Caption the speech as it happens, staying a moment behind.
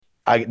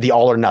the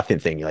all or nothing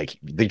thing. Like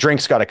the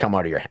drink's got to come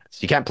out of your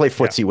hands. You can't play Yeah.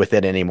 footsie with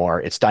it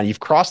anymore. It's done. You've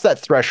crossed that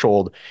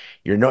threshold.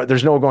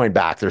 There's no going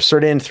back. There's a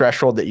certain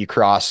threshold that you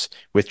cross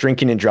with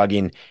drinking and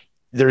drugging.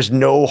 There's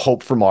no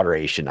hope for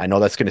moderation. I know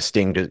that's going to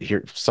sting to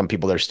hear some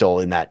people that are still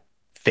in that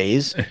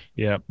phase.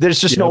 Yeah. There's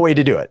just no Yep. way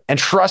to do it. And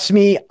trust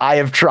me, I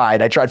have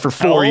tried. I tried for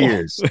 4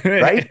 years,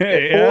 right?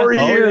 Yeah. Four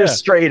Oh, years yeah.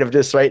 straight of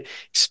just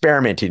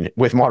experimenting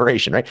with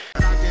moderation, right?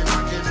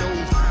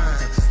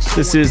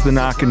 This is the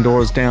Knocking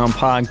Doors Down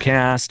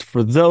podcast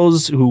for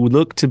those who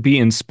look to be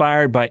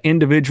inspired by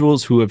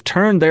individuals who have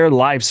turned their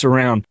lives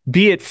around,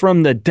 be it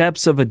from the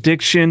depths of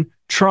addiction,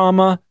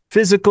 trauma,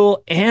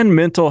 physical and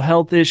mental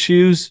health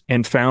issues,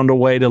 and found a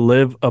way to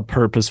live a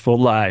purposeful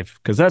life.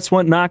 Because that's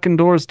what Knocking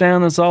Doors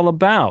Down is all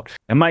about.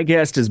 And my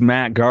guest is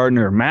Matt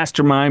Gardiner,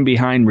 mastermind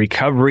behind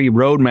Recovery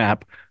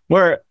Roadmap,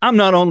 where I'm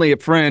not only a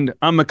friend,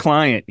 I'm a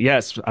client.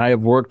 Yes, I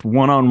have worked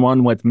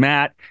one-on-one with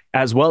Matt,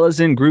 as well as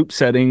in group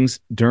settings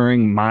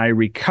during my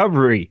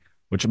recovery,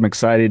 which I'm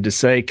excited to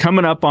say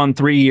coming up on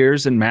 3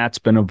 years, and Matt's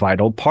been a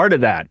vital part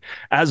of that.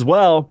 As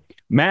well,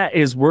 Matt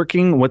is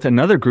working with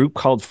another group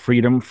called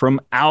Freedom from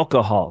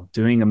Alcohol,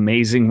 doing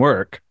amazing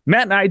work.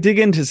 Matt and I dig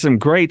into some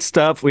great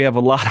stuff. We have a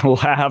lot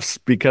of laughs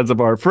because of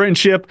our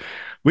friendship.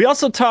 We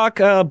also talk,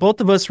 both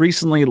of us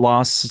recently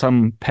lost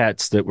some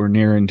pets that were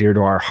near and dear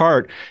to our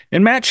heart.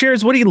 And Matt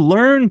shares what he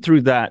learned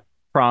through that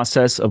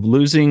process of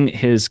losing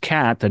his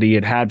cat that he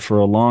had had for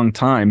a long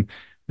time,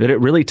 that it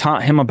really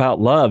taught him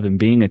about love and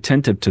being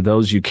attentive to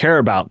those you care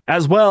about.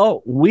 As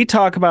well, we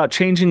talk about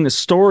changing the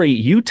story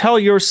you tell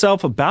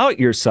yourself about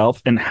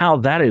yourself and how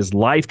that is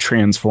life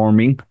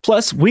transforming.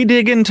 Plus, we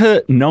dig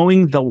into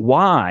knowing the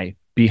why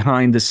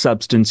behind the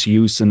substance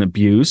use and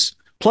abuse.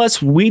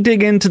 Plus, we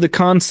dig into the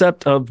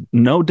concept of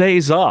no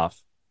days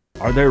off.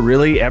 Are there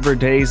really ever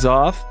days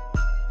off?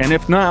 And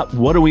if not,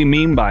 what do we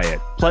mean by it?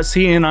 Plus,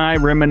 he and I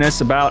reminisce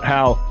about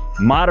how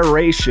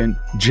moderation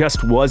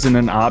just wasn't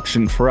an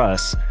option for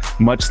us,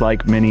 much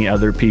like many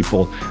other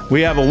people.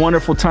 We have a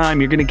wonderful time.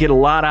 You're going to get a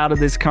lot out of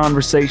this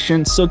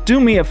conversation. So do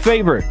me a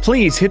favor.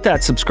 Please hit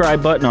that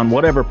subscribe button on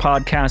whatever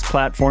podcast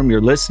platform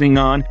you're listening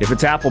on. If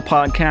it's Apple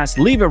Podcasts,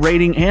 leave a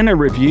rating and a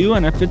review.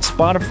 And if it's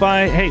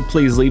Spotify, hey,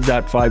 please leave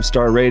that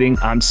 5-star rating.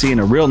 I'm seeing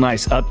a real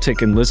nice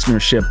uptick in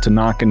listenership to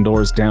Knocking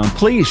Doors Down.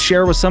 Please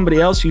share with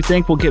somebody else you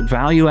think will get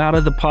value out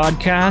of the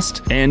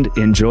podcast, and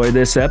enjoy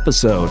this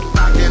episode.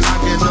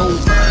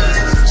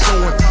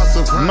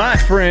 My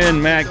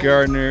friend Matt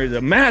Gardiner,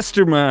 the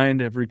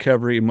mastermind of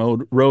Recovery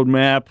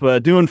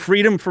Roadmap, doing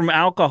Freedom from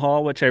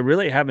Alcohol, which I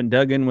really haven't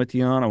dug in with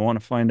you on. I want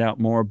to find out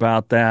more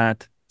about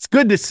that. It's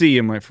good to see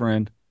you, my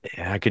friend.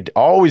 Yeah,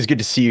 always good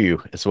to see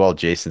you as well,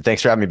 Jason.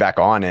 Thanks for having me back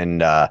on.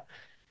 And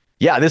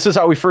yeah, this is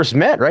how we first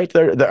met, right?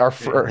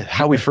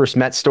 How we first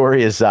met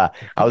story is I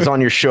was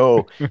on your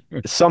show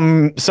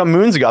some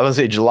moons ago. I was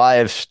say July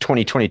of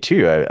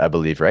 2022, I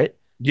believe, right?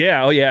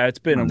 Yeah, oh yeah, it's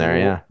been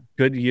Yeah.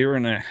 good year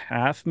and a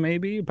half,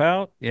 maybe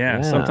about.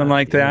 Yeah, something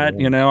like that.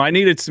 Yeah. You know, I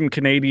needed some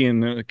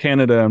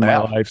Canada in my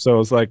life, so it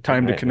was like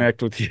time to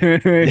connect with you.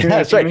 Yeah,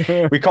 that's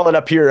right. We call it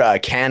up here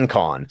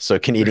CanCon, so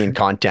Canadian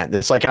content.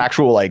 It's like an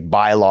actual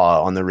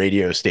bylaw on the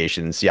radio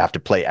stations. You have to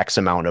play X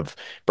amount of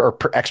or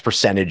X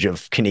percentage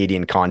of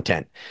Canadian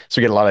content. So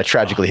we get a lot of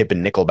Tragically Hip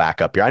and Nickelback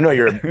up here. I know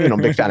you're a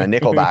big fan of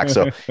Nickelback,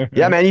 so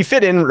yeah, man, you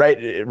fit in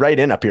right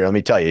in up here. Let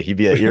me tell you,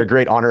 you're a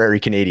great honorary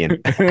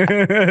Canadian.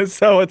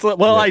 So it's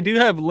I do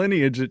have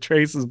lineage that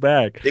traces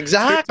back.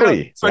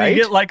 Exactly. So you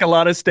get like a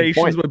lot of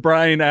stations with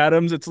Brian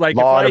Adams. It's like a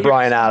lot of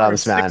Brian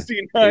Adams, man.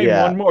 69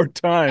 one more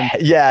time.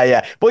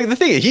 Yeah. Well, the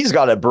thing is, he's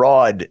got a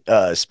broad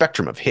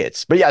spectrum of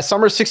hits. But yeah,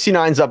 Summer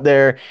 69's up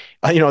there.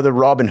 The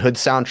Robin Hood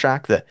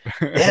soundtrack, the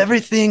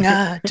Everything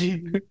I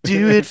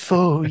Do It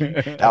For You.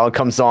 That one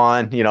comes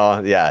on,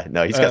 yeah,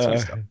 no, he's got some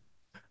stuff.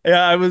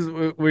 Yeah,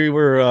 we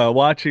were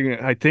watching,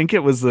 I think it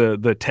was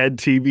the TED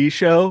TV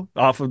show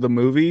off of the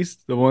movies,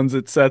 the ones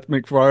that Seth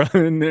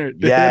MacFarlane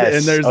did. Yes.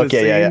 And there's a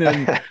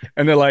scene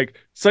and they're like,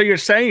 so you're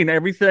saying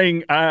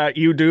everything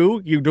you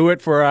do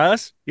it for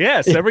us?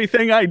 Yes,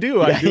 everything I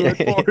do it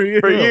for you.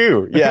 For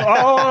you, yeah.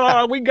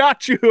 Oh, we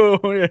got you.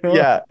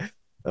 Yeah.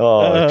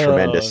 Oh,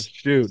 tremendous.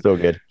 Shoot. So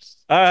good.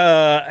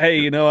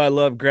 Hey, I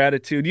love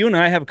gratitude. You and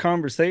I have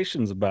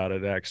conversations about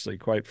it actually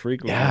quite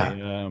frequently.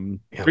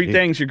 Yeah. Three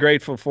things you're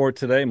grateful for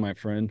today, my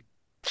friend.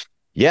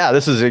 Yeah,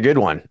 this is a good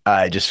one.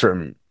 Just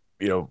from,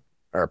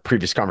 our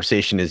previous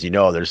conversation, as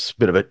there's a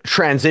bit of a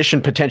transition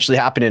potentially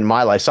happening in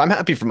my life. So I'm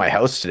happy for my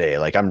house today.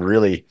 Like, I'm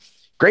really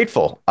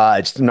grateful.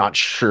 Just not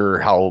sure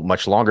how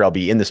much longer I'll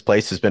be in this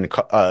place. It's been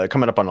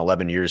coming up on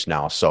 11 years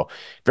now. So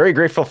very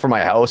grateful for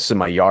my house and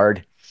my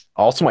yard.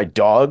 Also, my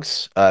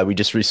dogs. We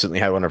just recently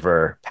had one of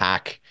our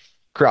pack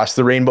cross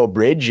the Rainbow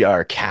Bridge,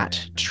 our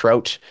cat,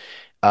 Trout.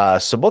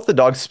 So both the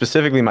dogs,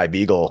 specifically my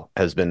Beagle,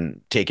 has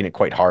been taking it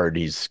quite hard.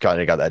 He's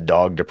kind of got that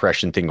dog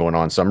depression thing going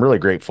on. So I'm really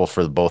grateful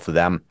for both of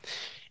them.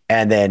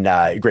 And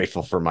then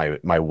grateful for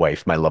my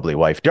wife, my lovely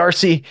wife,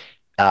 Darcy,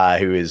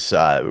 who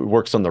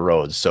works on the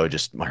roads. So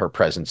just her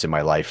presence in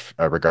my life,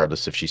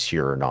 regardless if she's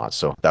here or not.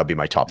 So that would be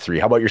my top three.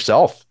 How about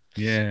yourself?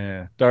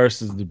 Yeah,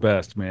 Darce is the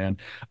best, man.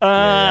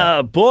 Yeah,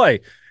 yeah. Boy,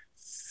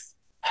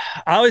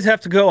 I always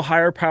have to go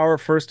higher power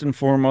first and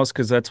foremost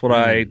because that's what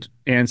I Mm,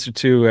 answer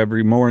to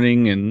every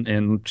morning,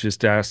 and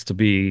just ask to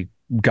be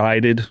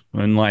guided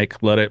and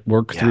like let it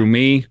work through yeah.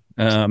 me.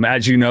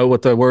 As you know,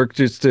 with the work,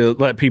 just to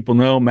let people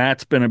know,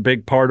 Matt's been a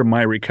big part of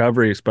my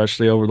recovery,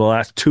 especially over the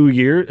last 2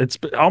 years. It's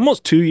been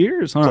almost 2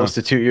 years, huh? Close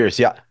to 2 years.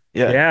 Yeah,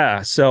 yeah.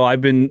 Yeah, so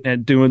I've been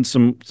doing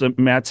some.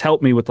 Matt's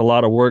helped me with a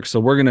lot of work, so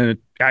we're gonna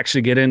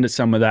actually get into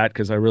some of that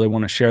because I really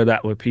want to share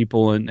that with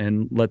people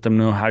and let them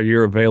know how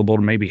you're available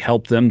to maybe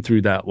help them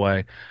through that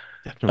way.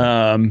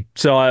 Definitely.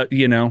 So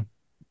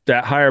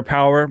that higher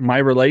power, my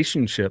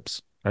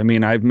relationships. I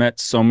mean, I've met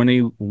so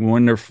many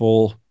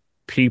wonderful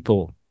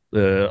people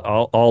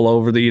all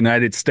over the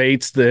United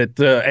States that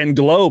and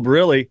globe,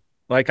 really.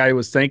 Like I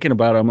was thinking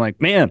about, it, I'm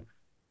like, man.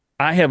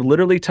 I have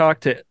literally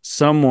talked to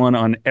someone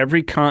on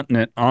every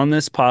continent on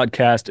this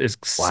podcast Wow.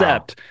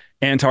 except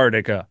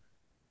Antarctica.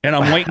 And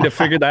I'm waiting to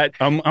figure that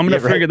I'm going to Yeah,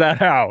 figure right.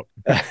 that out.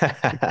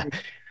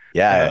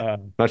 Yeah. Uh,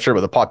 Not sure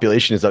what the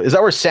population is though. Is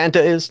that where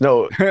Santa is?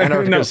 No,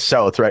 Antarctica's no,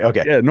 south, right?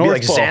 Okay. yeah, Be like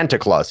North Pole. Santa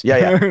Claus. Yeah,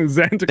 yeah.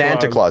 Santa Santa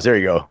Claus. Claus. There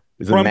you go.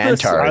 Is it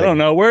Krampus? Mantar? I don't Like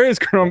know. Where is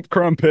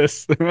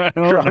Krampus? I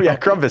don't Yeah, know.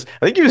 Crumpus.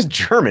 I think he was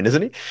German,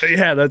 isn't he?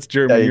 Yeah, that's Yeah,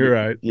 German. You're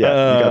right.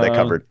 yeah, you got that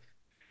covered.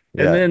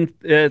 And Yeah.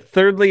 then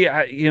thirdly,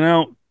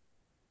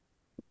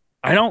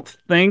 I don't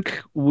think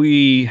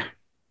we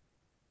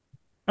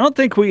I don't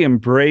think we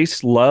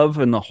embrace love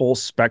in the whole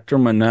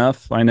spectrum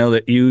enough. I know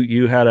that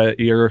you had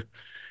your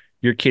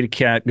kitty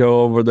cat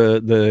go over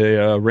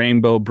the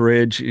Rainbow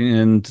Bridge,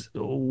 and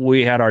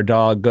we had our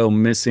dog go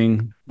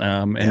missing.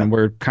 Yeah. And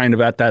we're kind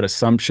of at that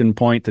assumption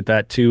point that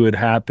that too would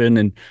happen.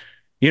 And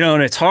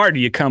and it's hard.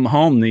 You come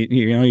home,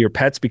 your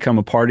pets become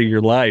a part of your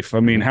life. I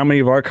mean, Mhm. how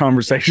many of our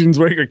conversations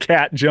where your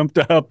cat jumped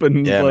up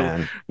and Yeah,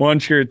 man.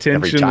 wants your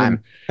Every attention?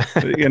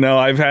 And time.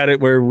 I've had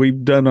it where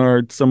we've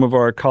done some of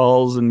our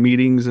calls and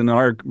meetings in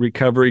our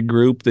recovery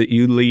group that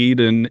you lead,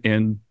 and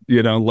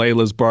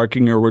Layla's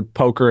barking or would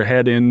poke her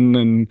head in,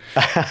 and so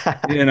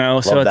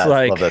Love it's that.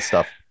 like Love that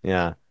stuff.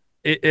 Yeah.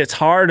 it's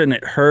hard and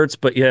it hurts,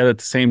 but yet at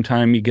the same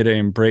time you get to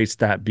embrace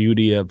that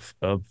beauty of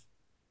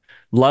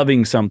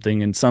loving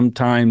something. And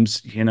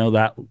sometimes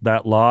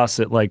that loss,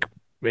 it like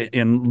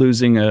in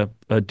losing a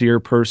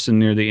dear person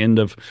near the end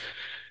of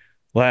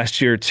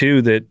last year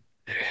too, that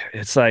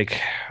it's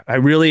like I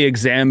really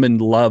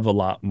examined love a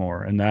lot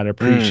more and that Mm,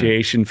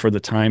 appreciation for the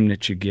time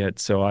that you get.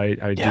 So I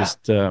yeah.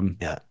 just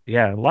Yeah.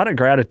 yeah, a lot of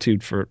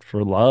gratitude for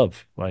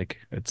love. Like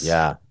it's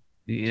Yeah.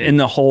 in Dude.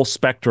 the whole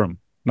spectrum,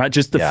 not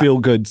just the Yeah. feel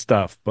good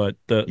stuff, but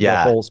the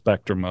Yeah. whole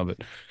spectrum of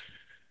it.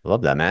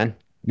 Love that, man.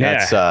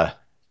 That's Yeah.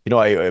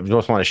 I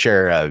just want to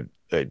share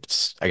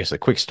it's, I guess, a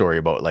quick story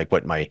about like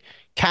what my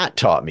cat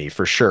taught me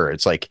for sure.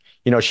 It's like,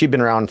 she'd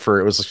been around for,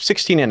 it was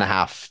 16 and a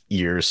half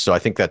years. So I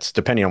think that's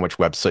depending on which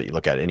website you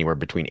look at, anywhere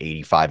between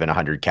 85 and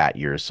 100 cat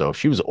years. So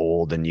she was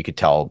old and you could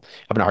tell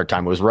having a hard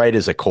time. It was right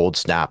as a cold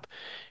snap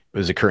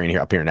was occurring here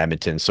up here in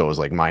Edmonton. So it was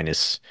like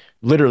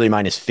literally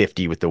minus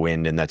 50 with the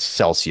wind, and that's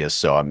Celsius.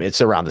 So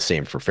it's around the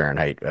same for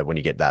Fahrenheit when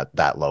you get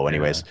that low, Yeah.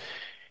 anyways.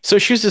 So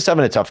she was just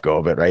having a tough go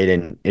of it, right?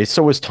 And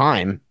so was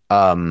time.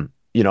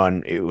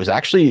 And it was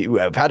actually,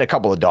 I've had a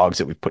couple of dogs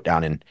that we've put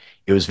down, and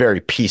it was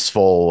very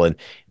peaceful. And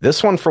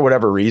this one, for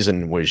whatever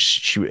reason,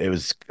 it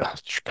was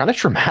kind of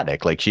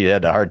traumatic. Like she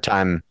had a hard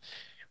time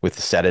with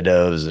the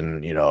sedatives,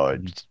 and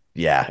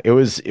yeah, it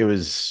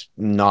was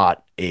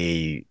not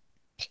a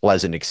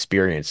pleasant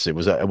experience. It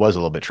was a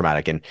little bit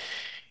traumatic, and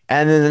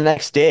then the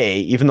next day,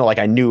 even though like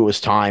I knew it was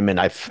time,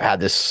 and I've had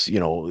this,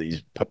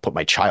 put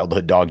my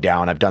childhood dog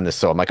down. I've done this,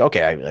 so I'm like,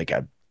 okay,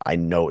 I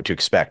know what to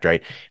expect,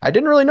 right? I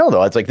didn't really know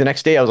though. It's like the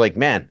next day, I was like,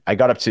 man, I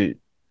got up to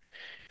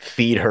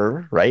feed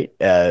her, right?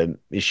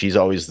 She's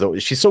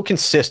so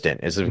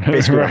consistent is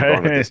basically where I'm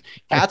going with Right. this.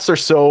 Cats are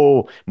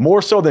so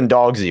more so than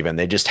dogs even.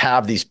 They just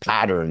have these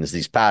patterns.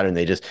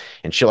 They just,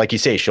 and she'll, like you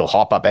say, she'll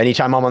hop up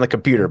anytime I'm on the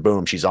computer,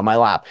 boom, she's on my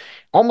lap.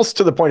 Almost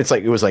to the point it's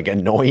like it was like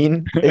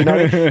annoying, you know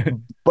what I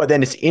mean? But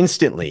then it's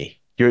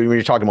instantly when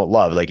you're talking about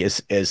love, like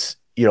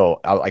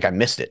like I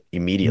missed it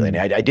immediately. And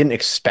I didn't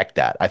expect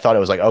that. I thought it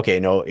was like, okay,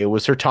 no, it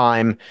was her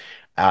time.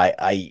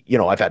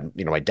 I've had,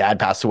 my dad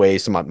passed away.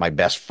 Some of my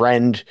best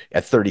friend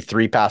at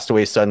 33 passed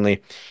away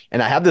suddenly.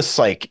 And I have this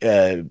like,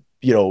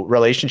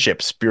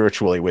 relationship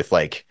spiritually with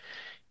like,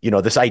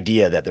 this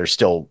idea that they're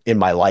still in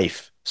my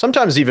life,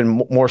 sometimes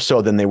even more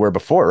so than they were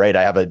before, right?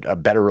 I have a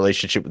better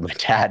relationship with my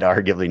dad,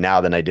 arguably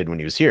now than I did when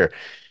he was here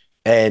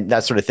and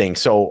that sort of thing.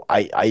 So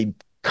I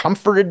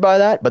comforted by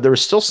that, but there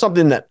was still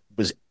something that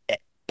was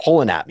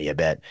pulling at me a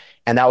bit.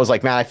 And that was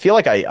like, man, I feel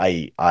like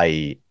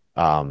I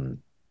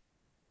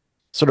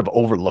sort of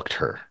overlooked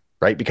her,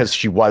 right? Because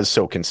she was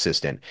so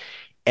consistent.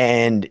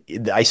 And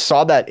I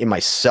saw that in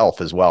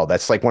myself as well.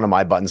 That's like one of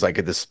my buttons,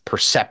 like this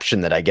perception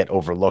that I get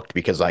overlooked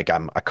because like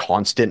I'm a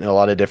constant in a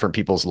lot of different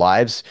people's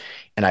lives.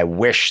 And I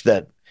wish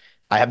that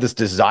I have this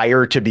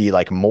desire to be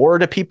like more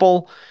to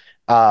people.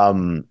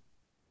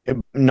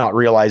 Not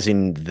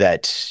realizing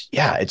that,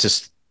 yeah, it's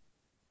just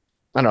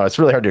I don't know. It's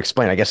really hard to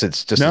explain. I guess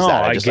it's just as No,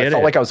 that. I I get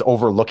felt it. like I was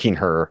overlooking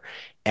her,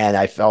 and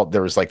I felt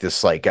there was like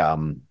this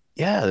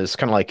yeah, there's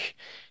kind of like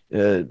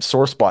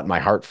sore spot in my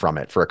heart from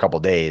it for a couple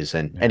days,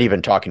 and Yeah.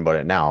 even talking about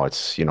it now,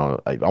 it's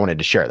I wanted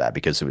to share that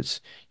because it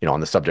was on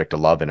the subject of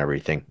love and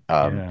everything.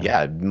 Yeah.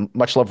 Yeah,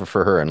 much love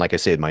for her, and like I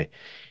said,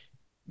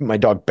 my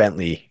dog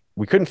Bentley,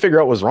 we couldn't figure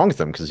out what was wrong with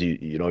him because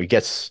he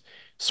gets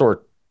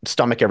sore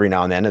stomach every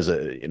now and then, as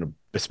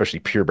especially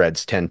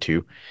purebreds tend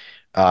to.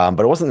 But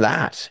it wasn't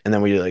that. And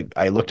then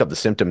I looked up the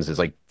symptoms as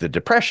like the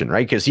depression,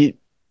 right? Because he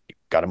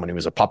got him when he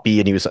was a puppy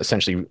and he was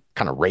essentially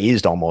kind of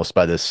raised almost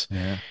by this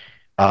Yeah.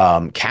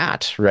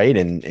 cat, right?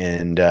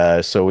 And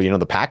so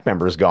the pack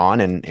member is gone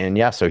and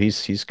yeah, so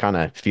he's kind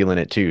of feeling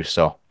it too.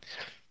 So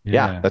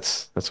yeah, Yeah.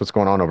 that's what's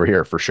going on over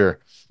here for sure.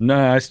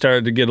 No, I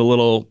started to get a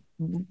little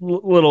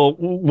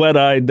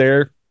wet-eyed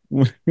there,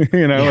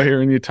 Yeah.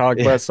 hearing you talk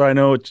Yeah. about. So I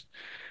know it's,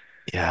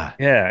 Yeah.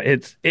 yeah,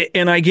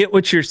 and I get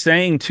what you're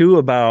saying too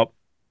about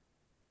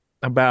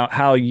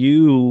how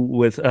you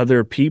with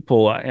other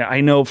people.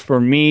 I know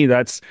for me,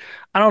 I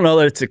don't know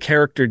that it's a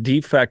character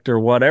defect or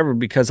whatever,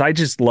 because I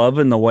just love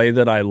in the way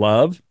that I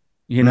love,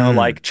 Mm,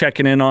 like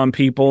checking in on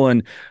people.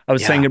 And I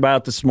was thinking yeah.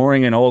 about this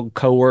morning an old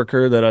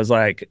coworker that I was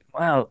like,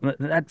 wow,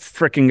 that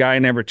freaking guy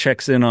never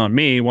checks in on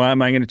me. Why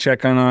am I going to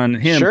check on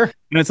him? Sure.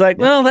 And it's like,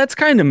 Yeah. well, that's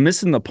kind of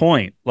missing the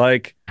point.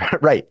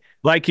 Right.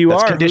 Like you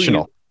That's are who you,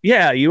 conditional.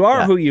 yeah, you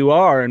are Yeah. who you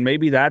are, and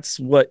maybe that's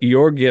what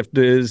your gift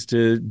is,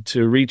 to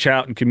reach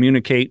out and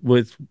communicate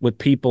with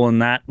people in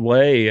that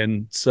way.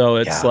 And so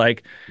it's Yeah.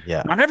 like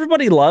Yeah. not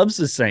everybody loves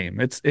the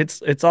same.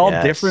 It's all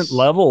different Yes.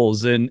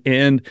 levels, Yeah.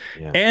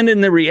 and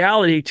in the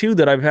reality too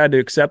that I've had to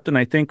accept, and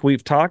I think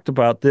we've talked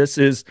about this,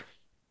 is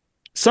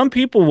some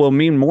people will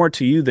mean more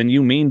to you than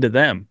you mean to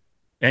them.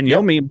 And you'll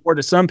Yep. mean more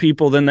to some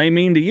people than they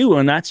mean to you.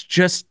 And that's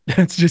just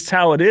that's just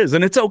how it is.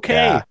 And it's okay.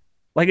 Yeah.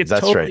 Like it's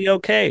That's right. totally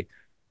okay.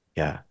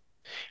 Yeah.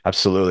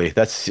 Absolutely.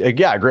 That's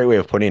yeah, a great way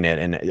of putting it.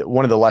 And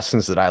one of the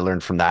lessons that I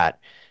learned from that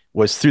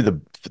was through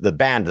the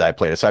band that I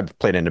played. So I've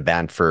played in a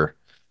band for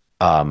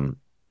um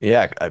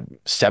yeah,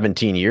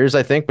 17 years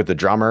I think with the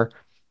drummer.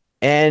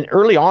 And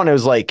early on it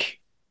was like,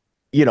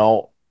 you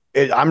know,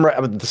 I'm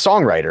the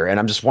songwriter and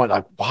I'm just wondering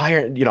like why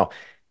are,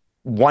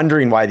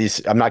 wondering why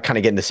I'm not kind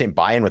of getting the same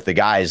buy-in with the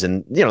guys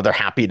and they're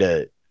happy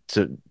to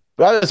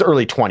well, it was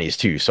early 20s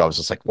too. So I was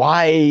just like,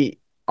 why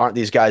aren't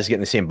these guys getting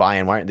the same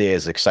buy-in? Why aren't they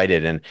as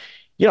excited? And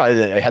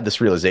I had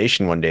this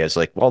realization one day. It's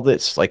like, well,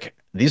 it's like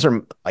these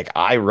are like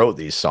I wrote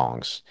these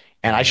songs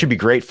and I Yeah. should be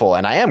grateful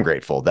and I am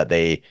grateful that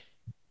they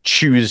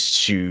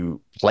choose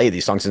to play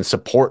these songs and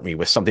support me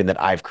with something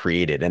that I've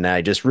created. And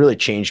I just really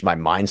changed my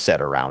mindset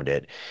around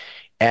it.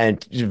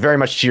 And very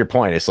much to your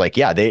point, it's like,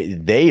 yeah,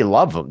 they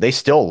love them.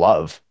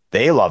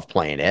 They love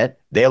playing it.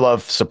 They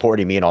love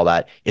supporting me and all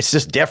that. It's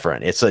just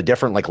different. It's a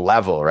different like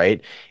level,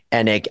 right?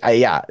 And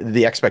yeah,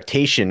 the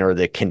expectation or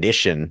the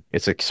condition,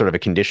 it's a sort of a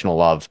conditional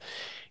love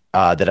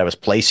that I was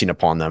placing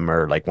upon them,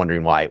 or like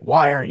wondering why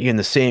aren't you in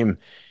the same,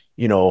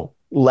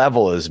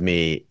 level as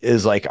me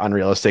is like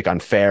unrealistic,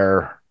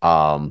 unfair.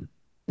 Yeah,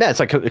 it's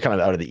like kind of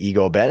out of the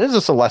ego a bit. It's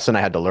just a lesson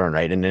I had to learn,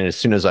 right? And then as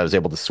soon as I was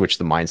able to switch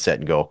the mindset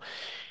and go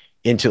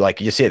into like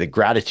you say the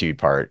gratitude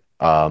part,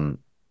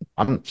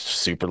 I'm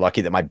super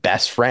lucky that my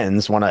best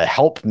friends want to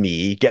help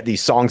me get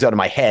these songs out of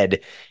my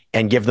head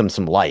and give them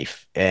some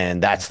life,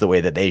 and that's the way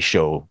that they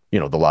show the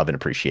love and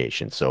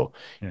appreciation. So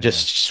Yeah.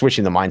 just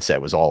switching the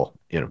mindset was all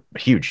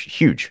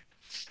huge.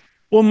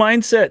 Well,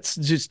 mindset's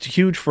just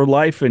huge for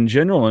life in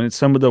general. And it's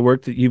some of the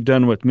work that you've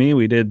done with me.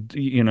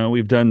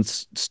 We've done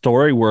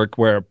story work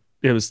where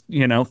it was,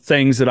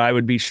 things that I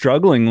would be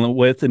struggling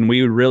with. And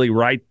we would really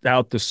write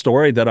out the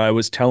story that I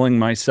was telling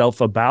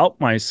myself about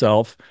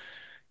myself,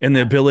 and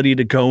the Yeah, ability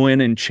to go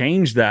in and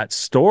change that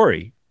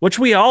story, which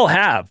we all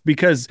have.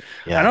 Because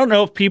I yeah. don't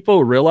know if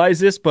people realize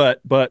this,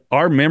 but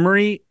our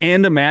memory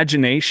and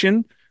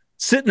imagination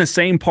sit in the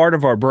same part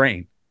of our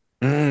brain.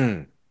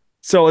 Mm,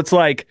 So it's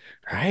like,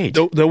 right.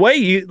 the way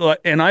you,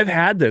 and I've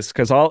had this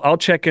because I'll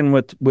check in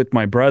with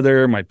my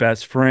brother, my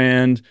best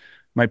friend,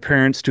 my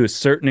parents to a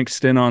certain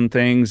extent on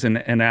things, and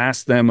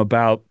ask them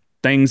about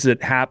things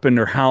that happened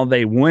or how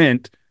they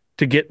went,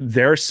 to get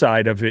their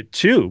side of it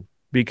too,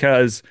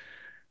 because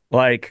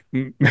like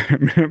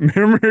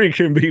memory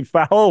can be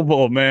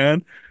fallible,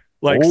 man.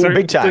 Like Oh,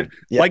 big certain, time.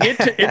 Yeah. like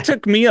it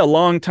took me a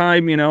long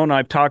time, and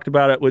I've talked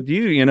about it with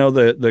you.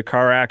 The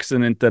car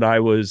accident that I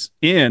was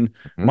in.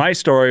 Mhm. My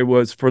story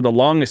was, for the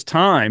longest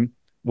time,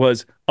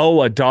 was,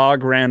 oh, a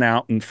dog ran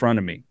out in front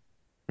of me.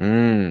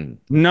 Mm,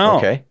 No,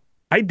 okay.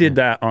 I did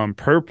Yeah. that on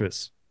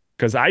purpose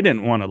because I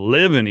didn't want to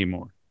live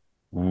anymore.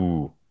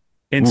 Ooh.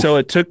 And so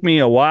Oof. it took me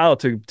a while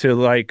to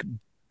like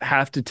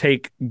have to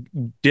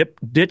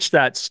ditch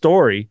that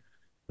story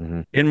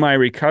Mhm. in my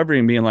recovery,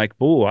 and being like,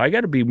 oh, I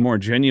got to be more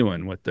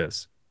genuine with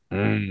this.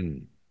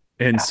 Mm,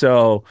 And yeah.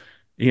 so,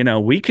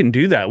 we can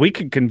do that. We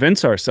can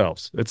convince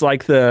ourselves. It's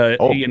like Oh,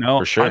 for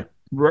I'm sure.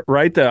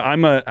 right.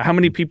 How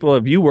many people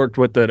have you worked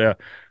with that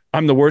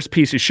I'm the worst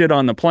piece of shit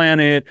on the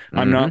planet.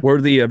 I'm not Hmm.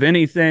 worthy of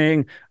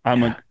anything.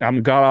 Yeah. I'm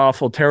a god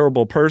awful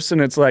terrible person.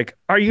 It's like,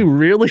 are you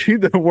really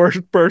the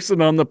worst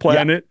person on the Yeah.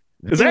 planet?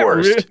 Is The that real?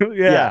 worst. Yeah.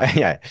 Yeah.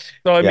 Yeah.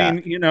 So I Yeah.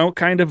 mean,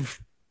 kind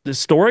of the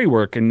story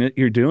work and that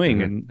you're doing,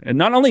 Hmm. and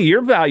not only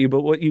your value,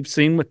 but what you've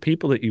seen with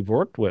people that you've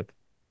worked with.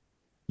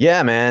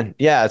 Yeah, man.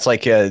 Yeah. It's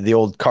like the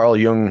old Carl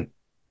Jung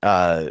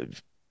uh,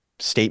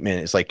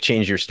 statement. It's like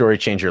change your story,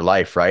 change your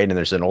life, right? And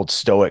there's an old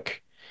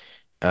Stoic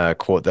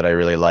quote that I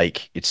really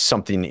like. It's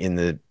something in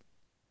the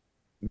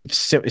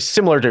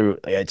similar to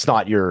it's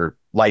not your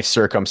life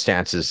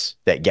circumstances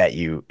that get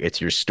you,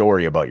 it's your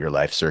story about your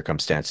life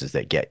circumstances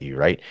that get you,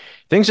 right?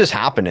 Things just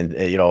happen, and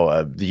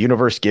the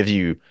universe gives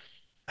you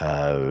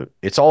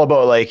it's all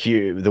about like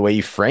the way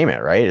you frame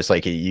it, right? It's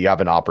like you have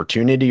an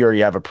opportunity or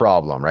you have a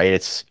problem,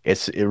 right?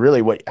 It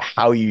really what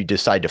how you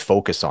decide to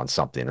focus on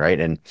something, right?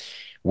 And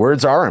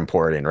words are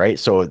important, right?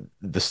 So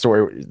the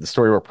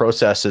story work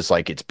process is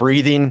like it's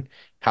breathing.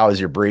 How is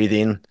your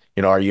breathing?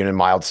 Are you in a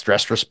mild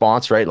stress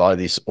response, right? A lot of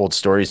these old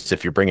stories,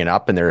 if you're bringing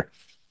up and they're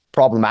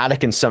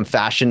problematic in some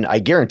fashion, I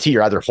guarantee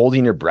you're either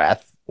holding your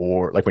breath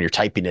or like when you're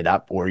typing it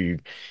up, or you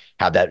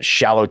have that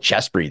shallow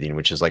chest breathing,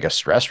 which is like a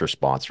stress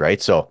response, right?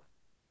 So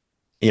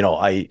you know,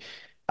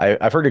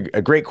 I've heard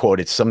a great quote.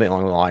 It's something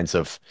along the lines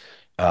of,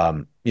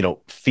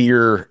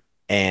 fear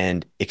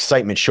and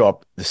excitement show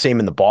up the same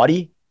in the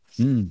body.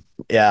 Mm.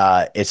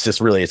 It's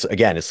just really, it's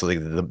again, it's like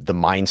the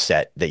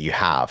mindset that you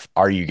have.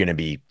 Are you going to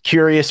be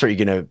curious? Are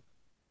you going to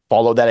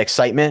follow that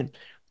excitement,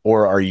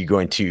 or are you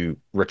going to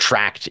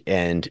retract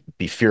and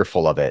be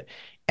fearful of it?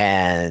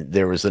 And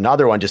there was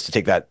another one, just to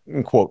take that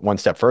quote one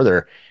step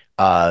further.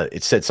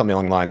 It said something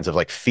along the lines of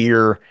like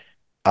fear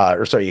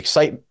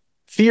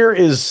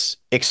is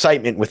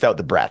excitement without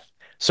the breath.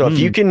 So if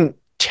you Mm. can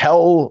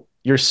tell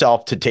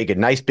yourself to take a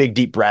nice big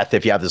deep breath,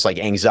 if you have this like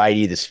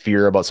anxiety, this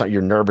fear about something,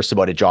 you're nervous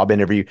about a job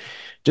interview,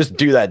 just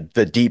do that,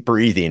 the deep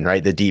breathing,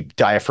 right? The deep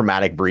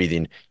diaphragmatic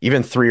breathing,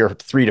 even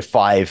three to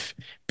five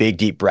big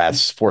deep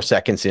breaths, 4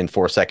 seconds in,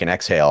 4 second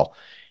exhale,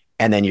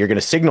 and then you're going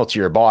to signal to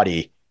your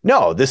body,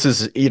 no, this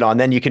is, and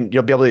then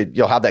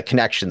you'll have that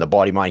connection, the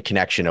body mind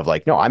connection of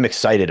like, no, I'm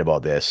excited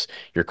about this.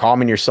 You're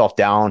calming yourself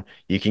down.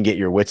 You can get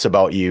your wits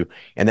about you,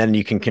 and then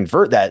you can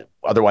convert that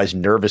otherwise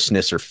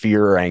nervousness or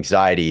fear or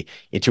anxiety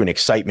into an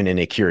excitement and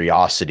a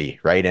curiosity,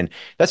 right? And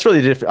that's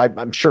really different.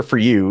 I'm sure for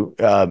you,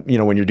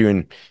 when you're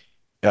doing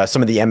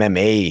some of the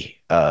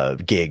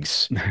MMA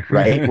gigs,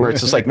 right? Where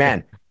it's just like,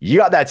 man, you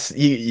got that.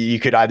 You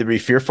could either be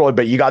fearful,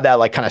 but you got that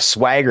like kind of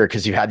swagger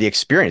because you had the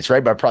experience,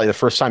 right? But probably the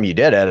first time you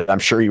did it, I'm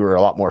sure you were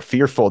a lot more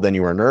fearful than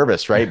you were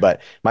nervous, right?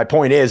 But my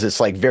point is, it's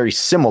like very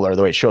similar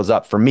the way it shows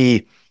up for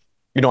me.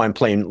 I'm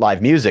playing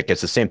live music. It's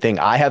the same thing.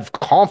 I have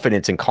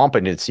confidence and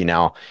competency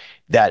now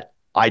that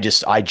I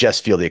just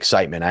feel the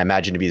excitement. I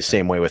imagine to be the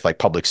same way with like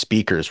public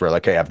speakers, where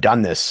like, hey, I've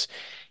done this,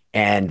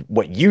 and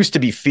what used to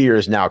be fear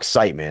is now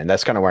excitement. And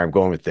that's kind of where I'm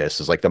going with this,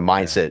 is like the Yeah.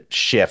 mindset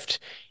shift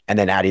and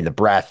then adding the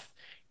breath.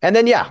 And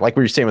then, yeah, like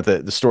we were saying with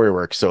the story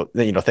work. So,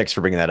 thanks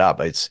for bringing that up.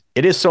 It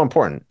is so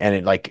important.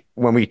 And like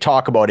when we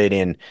talk about it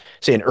in,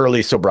 say, in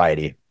early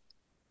sobriety,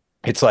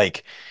 it's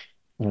like,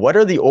 what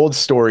are the old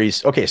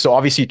stories? Okay, so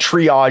obviously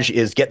triage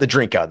is get the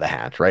drink out of the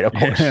hand, right? Of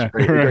course, Yeah.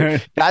 right?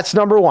 Right. That's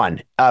number one.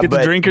 Get the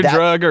But drink or that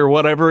drug or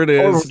whatever it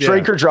or is. Yeah.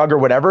 drink or drug or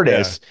whatever it Yeah.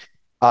 is,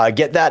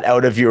 get that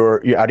out of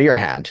out of your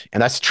hand,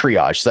 and that's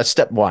triage. So that's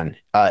step one.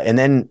 And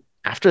then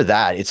after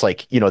that, it's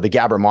like the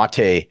Gabor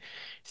Mate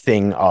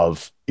thing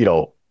of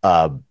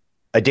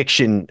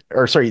addiction,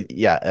 or sorry,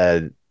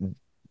 yeah.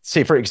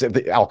 Say for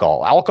example,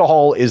 alcohol.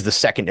 Alcohol is the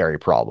secondary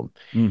problem.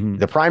 Hmm.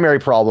 The primary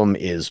problem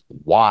is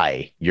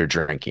why you're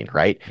drinking,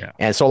 right? Yeah.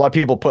 And so a lot of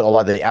people put a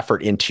lot of the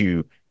effort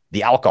into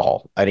the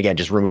alcohol, and again,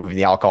 just removing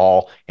the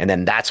alcohol, and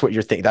then that's what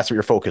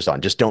you're focused on.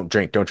 Just don't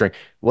drink, don't drink.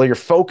 Well, your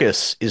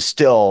focus is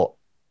still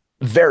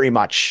very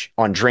much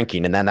on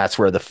drinking, and then that's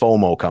where the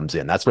FOMO comes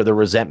in. That's where the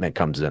resentment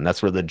comes in.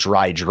 That's where the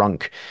dry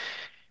drunk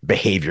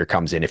behavior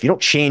comes in. If you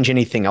don't change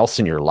anything else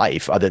in your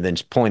life other than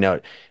just pulling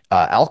out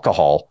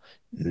alcohol,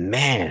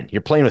 man,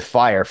 you're playing with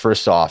fire.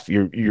 First off,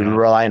 you're Yeah.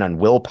 relying on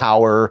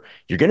willpower.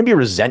 You're going to be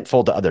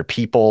resentful to other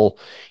people.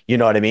 You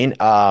know what I mean?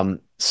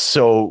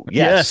 So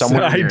yeah, Yes,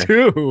 somewhere in I your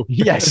do.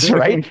 yes,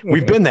 right.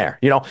 We've been there,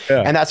 Yeah.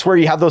 and that's where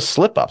you have those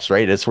slip ups,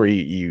 right? It's where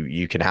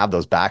you can have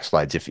those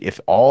backslides. If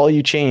all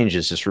you change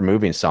is just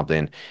removing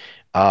something,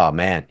 oh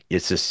man,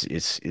 it's just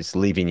it's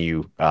leaving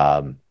you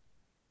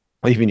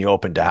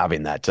open to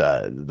having that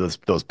those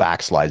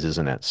backslides,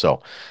 isn't it?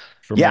 So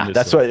yeah,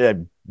 that's Tremendously. what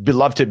I'd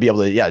love to be able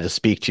to, yeah, just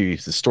speak to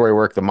the story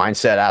work, the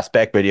mindset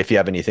aspect. But if you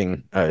have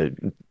anything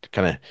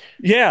kind of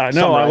Yeah,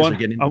 no, summarize or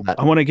get into I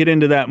that, want to get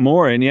into that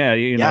more. And yeah,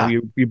 yeah,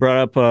 you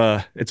brought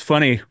up it's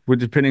funny,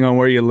 depending on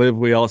where you live,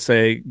 we all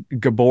say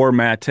Gabor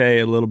Mate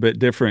a little bit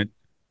different.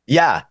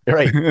 yeah,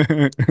 right.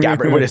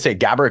 Gabber, what did I say?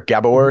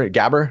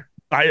 Gabber.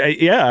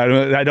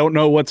 Yeah, I don't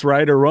know what's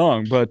right or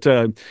wrong, but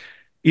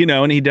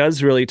and he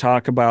does really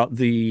talk about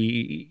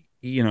the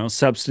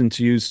substance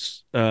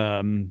use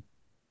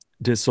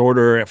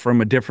disorder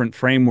from a different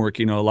framework.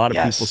 You know, a lot of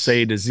people say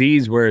Yes.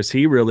 disease, whereas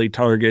he really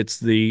targets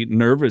the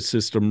nervous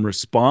system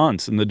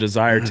response and the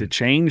desire to Mm.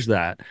 change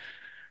that.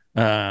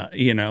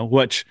 You know,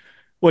 which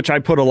I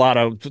put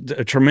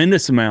a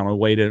tremendous amount of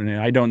weight in.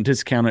 I don't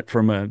discount it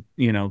from a,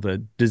 you know,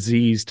 the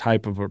disease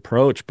type of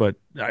approach, but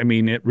I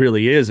mean, it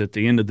really is at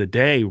the end of the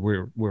day,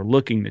 we're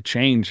looking to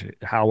change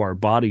how our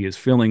body is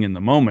feeling in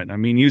the moment. I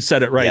mean, you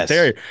said it right Yes.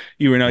 there.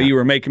 You know, Yeah. you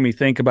were making me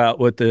think about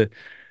what the,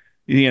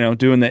 you know,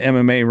 doing the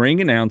MMA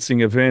ring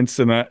announcing events.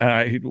 And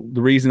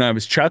the reason I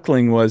was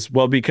chuckling was,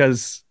 well,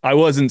 because I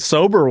wasn't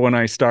sober when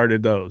I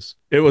started those.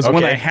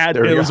 Okay.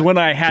 There we It go. was when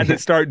I had to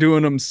start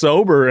doing them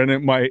sober. And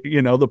it might,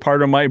 you know, the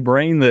part of my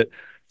brain that,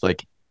 It's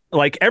like,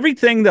 like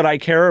everything that I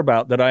care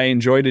about that I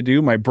enjoy to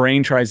do, my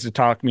brain tries to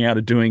talk me out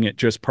of doing it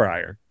just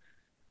prior.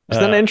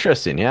 isn't that Uh,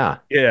 interesting? Yeah.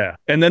 yeah.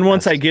 And then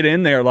once I That's get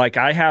in there, like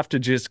I have to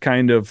just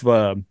kind of,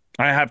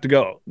 I have to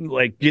go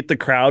like get the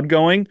crowd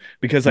going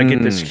because I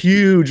get this mm,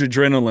 huge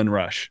adrenaline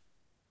rush.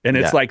 And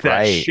it's yeah, like that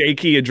right.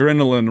 shaky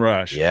adrenaline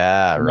rush.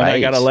 Yeah, And then I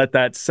got to right. let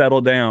that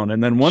settle down.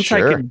 And then once I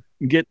Sure. can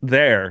get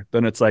there,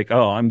 then it's like,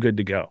 oh, I'm good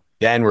to go.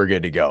 Then we're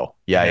good to go.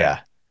 Yeah, Yeah. yeah,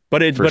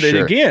 for But it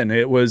sure. again,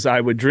 it was, I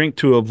would drink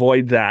to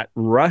avoid that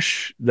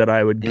rush that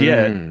I would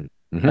get, Mm,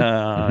 hmm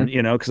hmm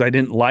you know, because I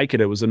didn't like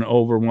it. It was an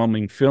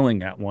overwhelming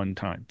feeling at one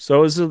time. So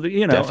it was,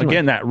 you know,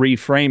 again, Definitely. that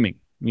reframing,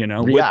 you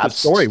know, with Yeah, the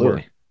story work.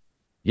 absolutely.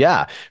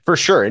 Yeah, for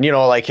sure. And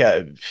like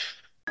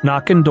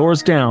Knocking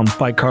Doors Down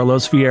by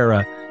Carlos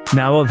Vieira,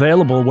 now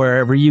available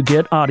wherever you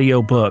get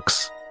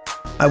audiobooks.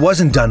 I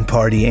wasn't done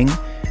partying,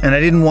 and I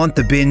didn't want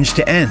the binge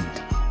to end.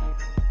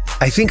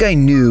 I think I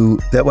knew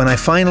that when I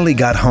finally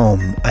got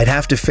home, I'd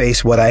have to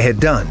face what I had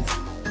done,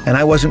 and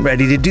I wasn't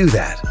ready to do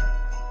that.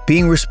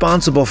 Being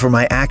responsible for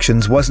my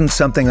actions wasn't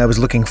something I was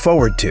looking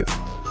forward to.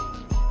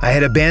 I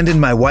had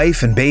abandoned my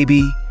wife and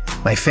baby,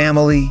 my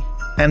family,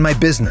 and my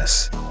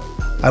business.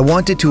 I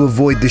wanted to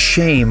avoid the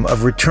shame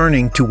of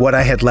returning to what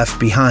I had left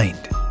behind.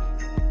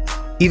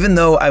 Even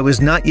though I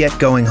was not yet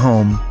going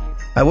home,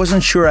 I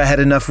wasn't sure I had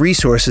enough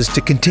resources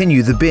to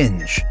continue the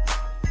binge.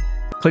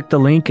 Click the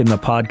link in the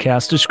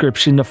podcast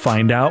description to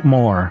find out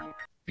more.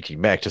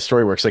 back to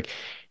Storyworks, like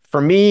for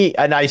me,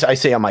 and I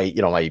say on my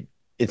my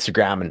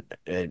Instagram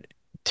and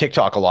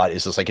TikTok a lot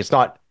is just like it's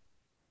not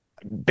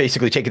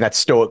basically taking that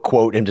Stoic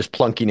quote and just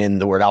plunking in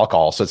the word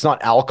alcohol. So it's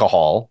not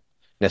alcohol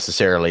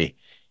necessarily.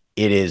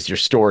 It is your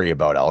story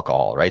about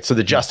alcohol, right? So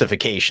the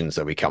justifications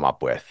that we come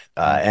up with,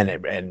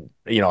 and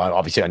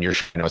obviously on your,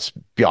 it's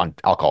beyond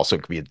alcohol, so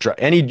it could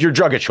be your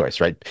drug of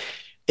choice, right?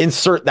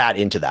 Insert that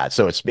into that.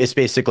 So it's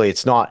basically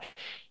it's not,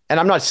 and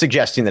I'm not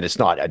suggesting that it's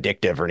not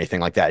addictive or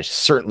anything like that.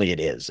 Certainly it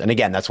is, and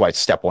again, that's why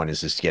step one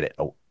is just to get it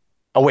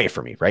away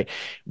from me, right?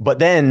 But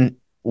then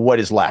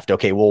what is left?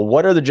 Okay, well,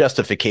 what are the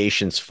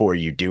justifications for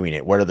you doing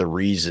it? What are the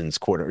reasons?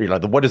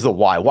 What is the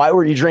why? Why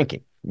were you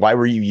drinking? Why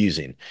were you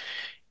using?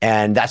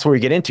 And that's where we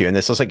get into. And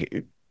this is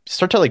like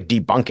start to like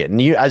debunk it.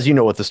 And as you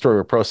know, with the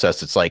story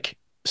process, it's like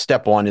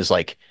step one is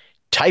like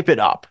type it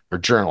up or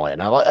journal it.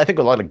 And I think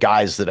a lot of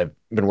guys that I've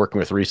been working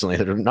with recently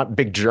that are not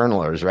big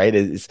journalers, right?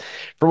 Is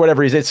for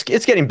whatever reason, it's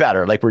getting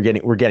better. Like we're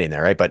getting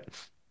there, right? But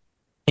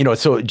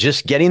so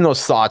just getting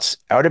those thoughts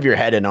out of your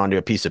head and onto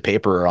a piece of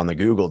paper or on the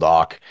Google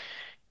Doc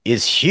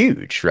is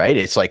huge, right?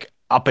 It's like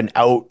up and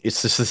out.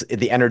 It's just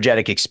the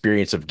energetic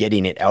experience of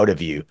getting it out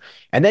of you.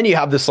 And then you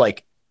have this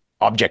like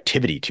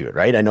objectivity to it,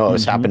 right? I know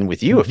it's Mm-hmm. happened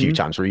with you a few Mm-hmm.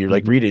 times where you're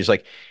like Mm-hmm. reading, it's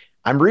like,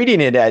 I'm reading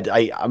it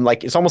I'm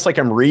like, it's almost like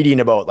I'm reading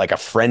about like a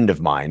friend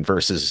of mine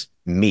versus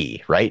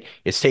me, right?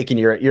 It's taking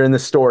you're in the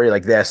story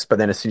like this, but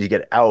then as soon as you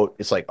get out,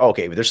 it's like,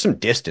 okay, there's some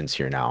distance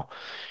here now.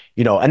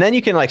 And then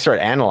you can like start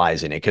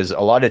analyzing it because a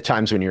lot of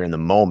times when you're in the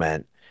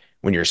moment,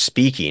 when you're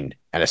speaking,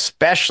 and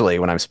especially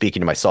when I'm speaking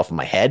to myself in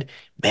my head,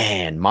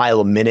 man, mile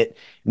a minute,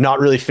 not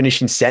really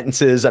finishing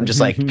sentences. I'm just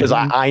like, because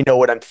I, Mm-hmm. I know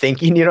what I'm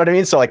thinking, you know what I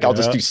mean? So like I'll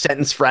just Yeah. do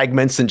sentence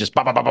fragments and just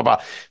blah, blah, blah, blah,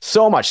 blah.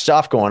 So much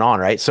stuff going on,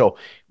 right? So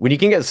when you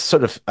can get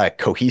sort of a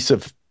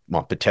cohesive,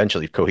 well,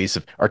 potentially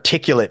cohesive,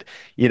 articulate,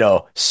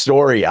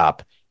 story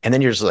up, and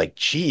then you're just like,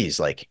 geez,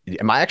 like,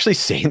 am I actually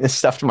saying this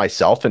stuff to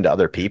myself and to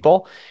other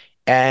people?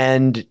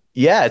 And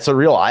yeah, it's a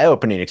real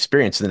eye-opening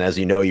experience. And then as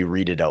you know, you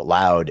read it out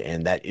loud,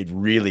 and that it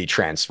really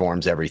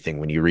transforms everything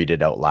when you read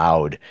it out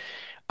loud.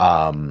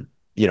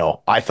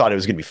 I thought it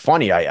was gonna be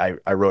funny. I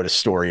wrote a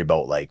story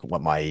about like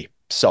what my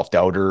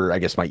self-doubter, I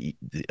guess my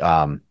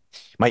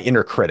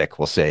inner critic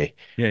will say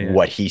Yeah. Yeah.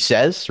 what he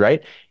says,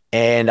 right?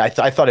 And I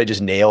thought I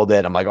just nailed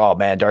it. I'm like, oh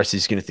man,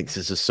 Darcy's gonna think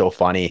this is so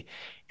funny.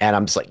 And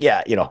I'm just like,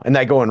 yeah, and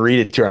I go and read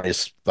it to her, and I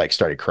just like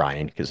started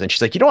crying because then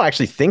she's like, you don't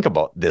actually think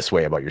about this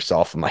way about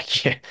yourself. I'm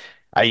like, yeah,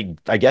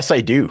 I guess I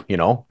do,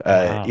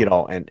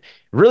 Wow. and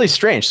really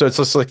strange. So it's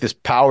just like this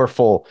power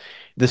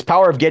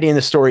of getting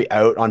the story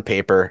out on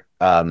paper,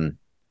 and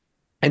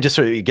just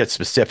so it gets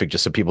specific,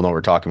 just so people know what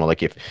we're talking about.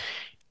 Like if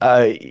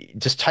uh,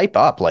 just type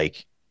up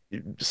like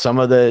some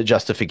of the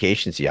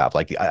justifications you have.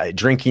 Like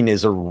drinking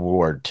is a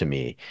reward to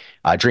me.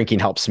 Drinking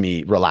helps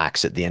me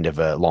relax at the end of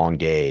a long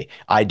day.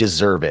 I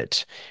deserve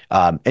it.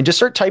 And just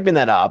start typing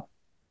that up,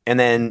 and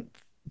then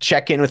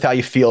check in with how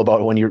you feel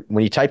about when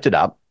you typed it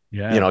up,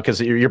 Yeah.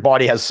 because your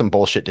body has some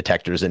bullshit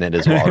detectors in it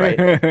as well, right?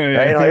 Right?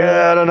 You're like,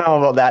 Yeah. I don't know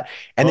about that.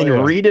 And Oh then you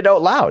yeah. read it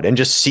out loud and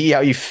just see how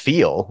you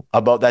feel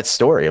about that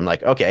story. I'm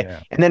like, okay. Yeah.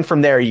 And then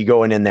from there, you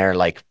go in there,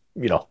 like,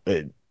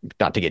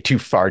 not to get too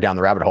far down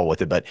the rabbit hole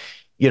with it, but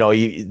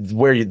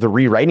the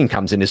rewriting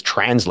comes in is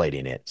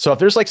translating it. So if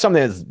there's like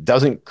something that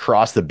doesn't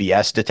cross the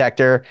BS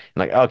detector, I'm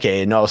like,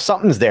 okay, no,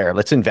 something's there.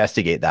 Let's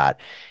investigate that.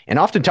 And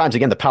oftentimes,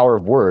 again, the power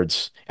of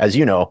words, as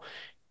you know,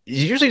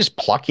 is usually just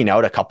plucking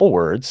out a couple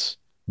words,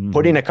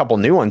 putting Hmm. a couple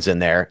new ones in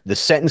there. The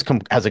sentence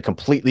has a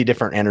completely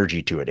different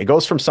energy to it. It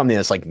goes from something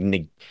that's like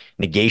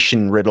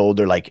negation riddled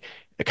or like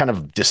kind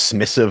of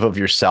dismissive of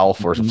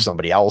yourself or of Hmm.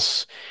 somebody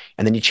else,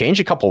 and then you change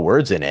a couple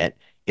words in it.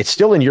 It's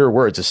still in your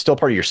words. It's still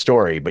part of your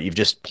story, but you've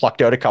just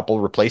plucked out a couple,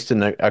 replaced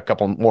in a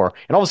couple more,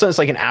 and all of a sudden it's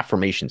like an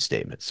affirmation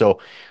statement. So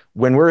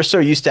when we're so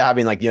used to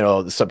having like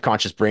the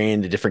subconscious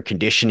brain, the different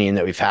conditioning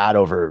that we've had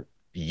over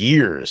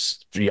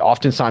years,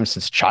 oftentimes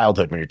since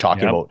childhood, when you're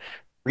talking Yep. about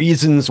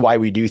reasons why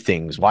we do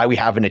things, why we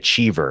have an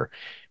achiever,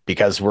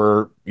 because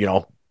we're,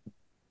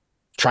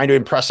 trying to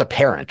impress a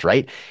parent,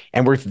 right?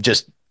 And we're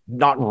just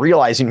not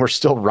realizing we're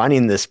still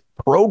running this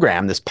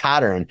program, this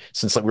pattern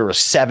since like we were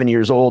 7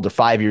 years old to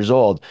 5 years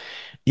old,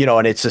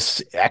 and it's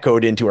just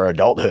echoed into our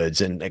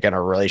adulthoods and again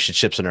our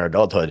relationships in our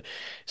adulthood.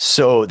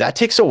 So that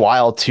takes a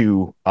while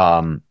to,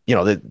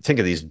 think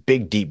of these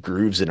big deep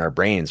grooves in our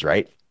brains,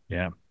 right?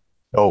 Yeah.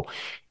 So,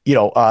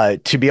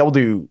 to be able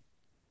to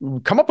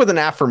come up with an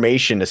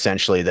affirmation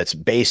essentially that's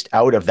based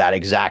out of that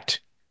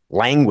exact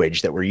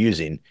language that we're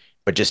using,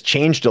 but just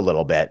changed a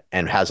little bit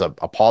and has a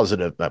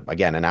positive,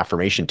 again, an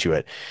affirmation to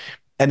it,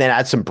 and then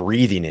add some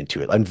breathing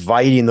into it,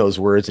 inviting those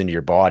words into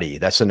your body.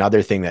 That's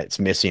another thing that's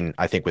missing,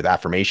 I think, with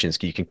affirmations.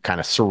 You can kind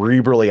of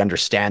cerebrally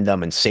understand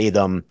them and say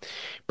them,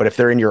 but if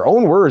they're in your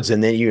own words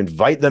and then you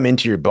invite them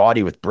into your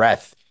body with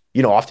breath,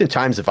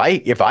 oftentimes if I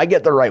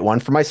get the right one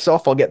for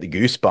myself, I'll get the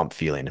goosebump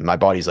feeling, and my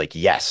body's like,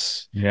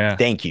 yes, Yeah.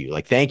 thank you,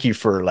 like thank you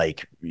for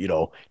like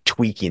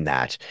tweaking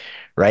that,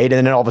 right?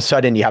 And then all of a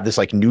sudden you have this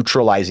like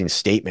neutralizing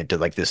statement of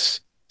like this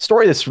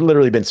story that's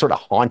literally been sort of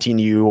haunting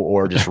you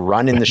or just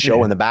running the show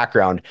Yeah. in the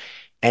background,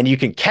 and you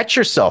can catch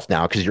yourself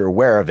now because you're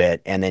aware of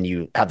it, and then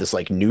you have this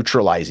like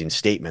neutralizing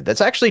statement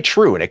that's actually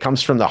true and it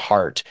comes from the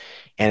heart,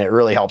 and it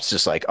really helps,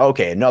 just like,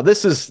 okay, no,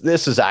 this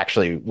is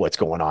actually what's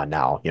going on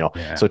now.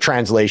 Yeah. So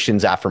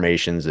translations,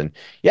 affirmations, and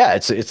yeah,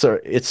 it's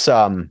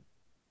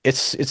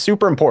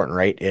super important,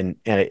 right? And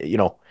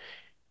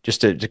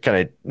just to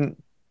kind of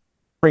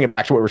bring it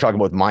back to what we're talking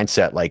about with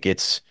mindset, like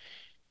it's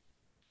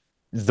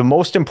the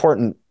most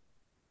important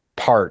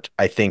part,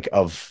 I think,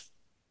 of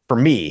for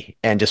me,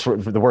 and just for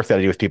the work that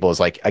I do with people, is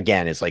like,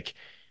 again, is like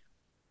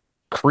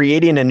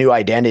creating a new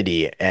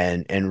identity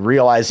and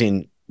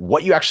realizing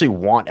what you actually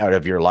want out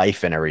of your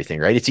life and everything,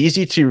 right? It's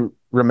easy to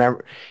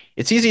remember.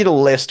 It's easy to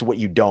list what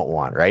you don't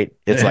want, right?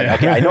 It's like,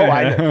 okay, I know,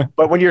 Yeah.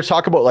 but when you're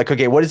talking about like,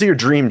 okay, what is your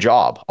dream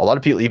job? A lot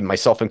of people, even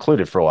myself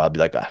included, for a while, I'd be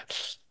like, I'm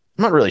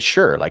not really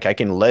sure. Like, I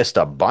can list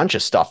a bunch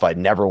of stuff I'd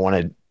never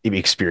want to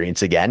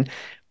experience again.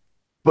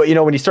 But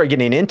when you start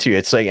getting into it,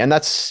 it's like, and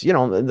that's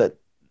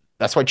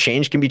why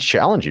change can be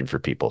challenging for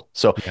people.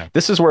 So Yeah.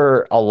 this is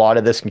where a lot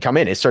of this can come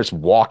in. It starts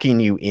walking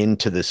you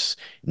into this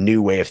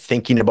new way of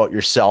thinking about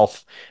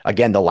yourself.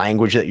 Again, the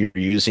language that you're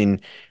using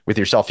with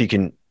yourself,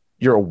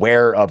 you're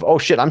aware of, oh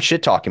shit, I'm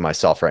shit talking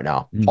myself right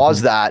now. Pause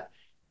Hmm. that,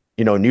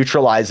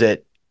 neutralize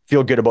it,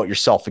 feel good about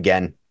yourself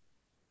again,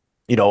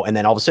 and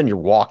then all of a sudden you're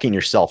walking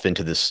yourself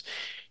into this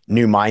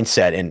new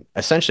mindset and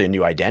essentially a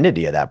new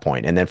identity at that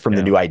point. And then from the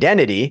Yeah. new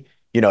identity,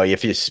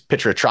 if you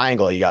picture a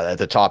triangle, you got at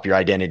the top, your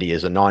identity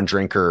is a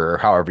non-drinker or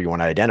however you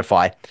want to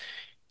identify.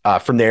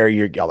 From there,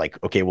 you're like,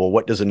 okay, well,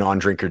 what does a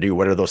non-drinker do?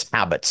 What are those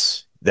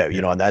habits that,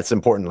 Yeah. and that's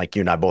important. Like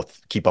you and I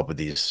both keep up with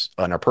these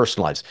in our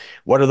personal lives.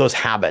 What are those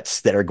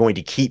habits that are going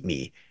to keep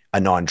me a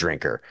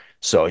non-drinker?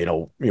 So,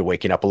 you're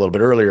waking up a little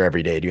bit earlier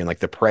every day, doing like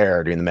the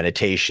prayer, doing the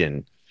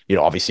meditation,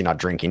 obviously not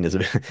drinking is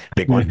a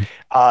big one,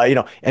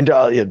 and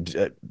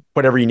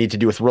whatever you need to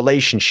do with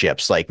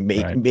relationships, like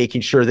Right.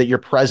 making sure that you're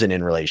present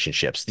in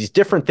relationships, these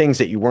different things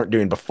that you weren't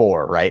doing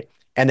before, right?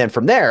 And then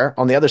from there,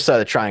 on the other side of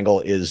the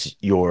triangle is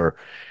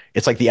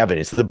it's like the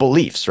evidence, the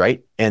beliefs,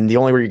 right? And the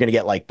only way you're going to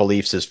get like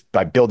beliefs is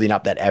by building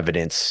up that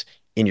evidence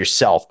in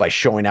yourself, by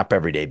showing up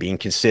every day, being Yeah.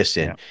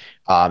 consistent.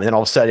 And then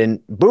all of a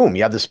sudden, boom,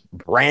 you have this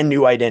brand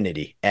new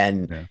identity.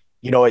 And Yeah.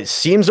 it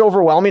seems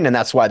overwhelming, and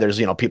that's why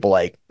there's people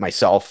like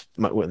myself,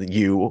 with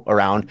you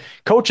around,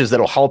 coaches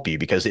that'll help you,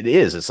 because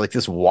it's like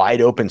this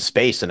wide open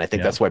space. And I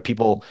think Yeah. that's why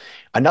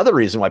another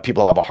reason why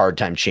people have a hard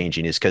time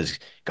changing is because,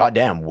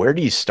 goddamn, where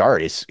do you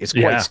start? It's quite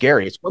Yeah.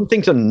 scary. It's one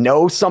thing to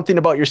know something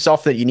about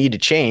yourself that you need to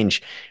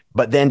change,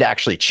 but then to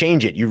actually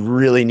change it, you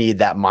really need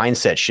that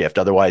mindset shift.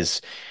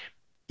 Otherwise,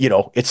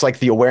 it's like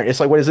the awareness. It's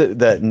like, what is it?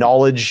 The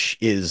knowledge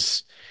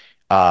is,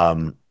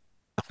 I'm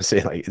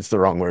saying like it's the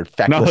wrong word.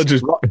 Feckless Knowledge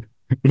is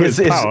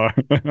is power.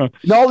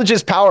 knowledge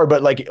is power,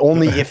 but like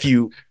only if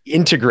you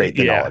integrate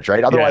the Yeah. knowledge, right?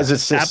 Yeah. Otherwise,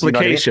 it's just, you know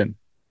what I mean? Application.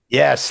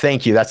 Yes,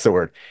 thank you. That's the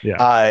word.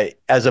 Yeah.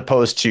 As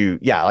opposed to,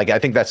 yeah, like I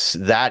think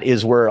that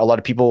is where a lot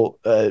of people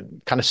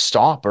kind of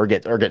stop or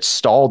get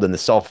stalled in the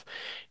self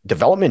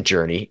development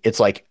journey. It's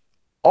like,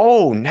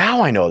 oh,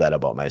 now I know that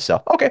about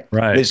myself. Okay, they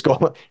Right. just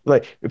go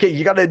like, okay,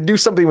 you got to do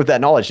something with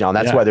that knowledge now, and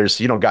that's Yeah. why there's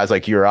guys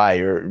like you or I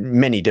or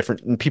many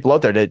different people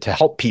out there to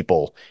help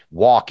people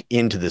walk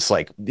into this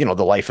like the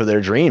life of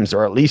their dreams,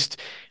 or at least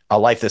a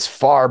life that's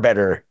far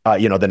better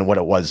than what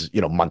it was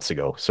months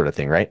ago, sort of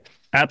thing, right?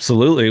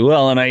 Absolutely.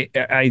 Well, and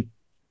I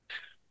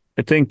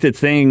think the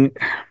thing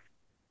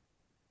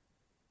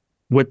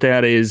with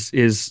that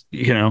is,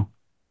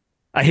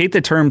 I hate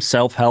the term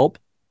self-help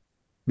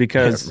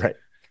because Right.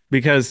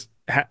 because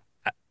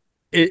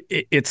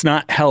it's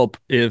not help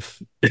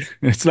if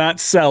it's not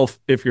self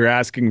if you're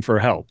asking for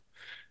help,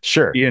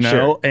 Sure,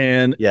 sure.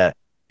 and Yeah.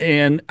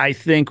 I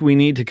think we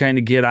need to kind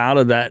of get out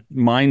of that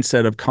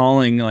mindset of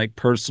calling like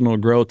personal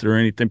growth or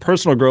anything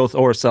personal growth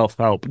or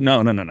self-help.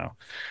 No, no, no, no.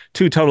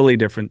 Two totally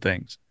different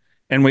things.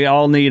 And we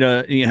all need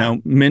Yeah.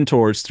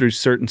 mentors through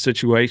certain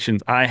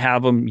situations. I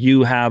have them,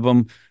 you have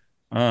them,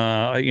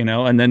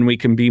 and then we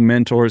can be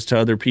mentors to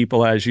other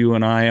people as you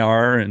and I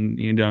are. And,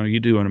 you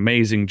do an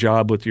amazing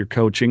job with your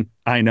coaching.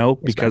 I know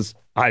Thanks, man. because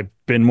I've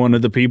been one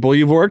of the people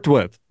you've worked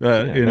with.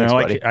 Yeah. Thanks,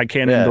 buddy. I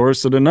can't Yeah.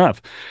 endorse it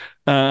enough.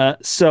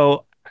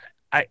 So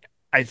I,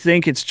 I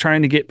think it's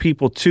trying to get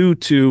people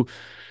to,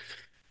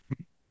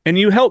 and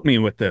you helped me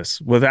with this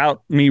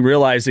without me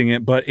realizing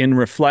it, but in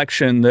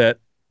reflection that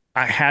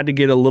I had to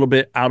get a little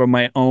bit out of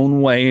my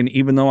own way. And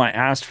even though I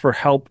asked for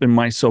help in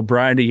my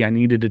sobriety, I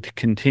needed to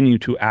continue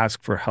to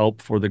ask for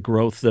help for the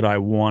growth that I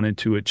wanted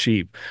to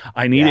achieve.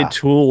 I needed Yeah.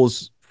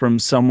 tools from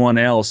someone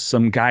else,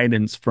 some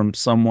guidance from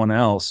someone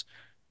else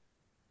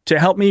to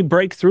help me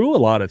break through a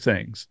lot of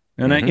things.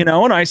 And Hmm.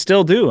 and I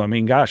still do. I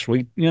mean, gosh,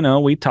 we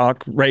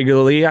talk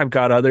regularly. I've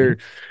got Hmm. other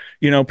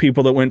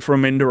people that went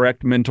from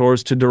indirect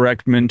mentors to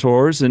direct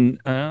mentors,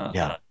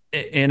 Yeah.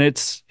 and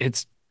it's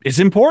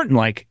important.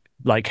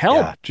 Like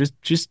help, Yeah.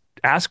 just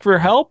ask for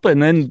help,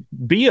 and then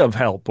be of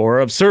help or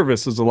of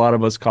service, as a lot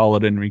of us call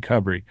it in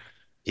recovery,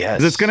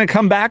 because it's going Yes. to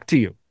come back to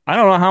you. I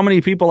don't know how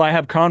many people I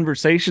have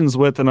conversations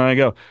with, and I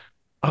go,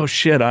 "Oh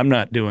shit, I'm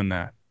not doing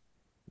that."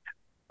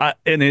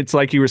 And it's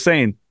like you were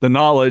saying, the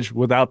knowledge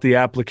without the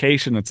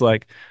application. It's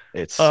like,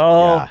 Yeah.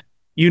 oh,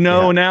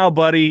 Yeah. now,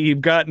 buddy,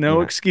 you've got no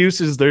Yeah.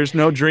 excuses. There's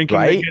no drinking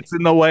that Right. gets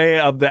in the way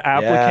of the Yeah.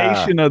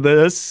 application of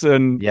this.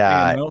 And,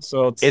 Yeah.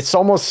 so it's, It's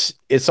almost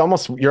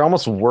you're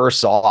almost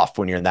worse off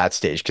when you're in that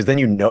stage because then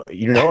you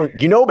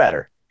know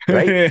better,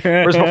 right?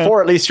 Whereas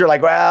before, at least you're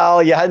like,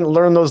 well, you hadn't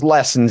learned those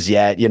lessons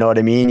yet. You know what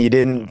I mean?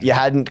 You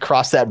hadn't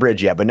crossed that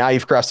bridge yet, but now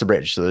you've crossed the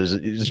bridge. So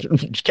you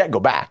can't go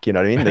back. You know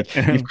what I mean? Like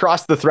you've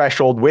crossed the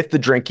threshold with the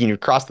drinking, you've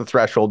crossed the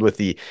threshold with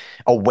the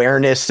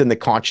awareness and the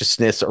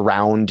consciousness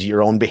around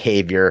your own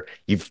behavior.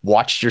 You've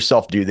watched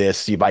yourself do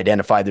this, you've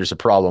identified there's a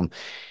problem.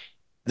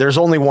 There's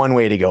only one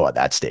way to go at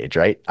that stage,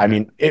 right? I yeah,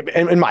 mean,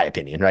 in my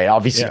opinion, right?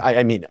 Obviously, yeah.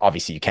 I mean,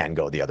 obviously you can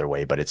go the other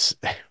way, but it's,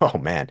 oh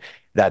man,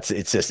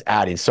 it's just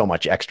adding so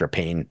much extra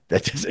pain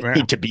that doesn't Yeah.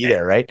 need to be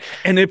there, right?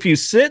 And if you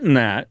sit in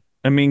that,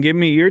 I mean, give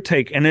me your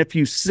take. And if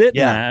you sit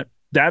in Yeah. that,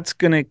 that's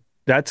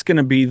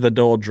gonna be the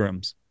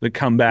doldrums that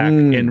come back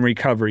in Mm,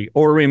 recovery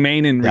or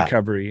remain in yeah.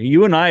 recovery.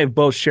 You and I have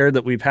both shared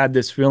that we've had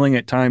this feeling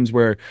at times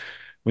where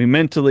we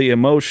mentally,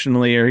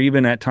 emotionally, or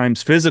even at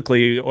times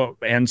physically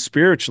and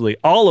spiritually,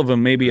 all of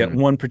them maybe at Mm,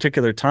 one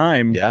particular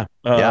time, yeah.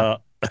 Yeah.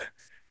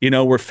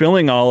 uh, we're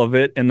feeling all of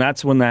it. And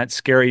that's when that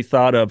scary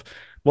thought of,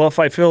 well, if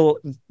I feel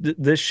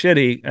this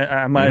shitty,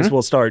 I might as Hmm.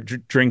 well start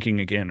drinking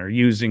again or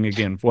using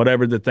again,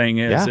 whatever the thing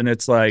is. Yeah. And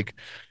it's like,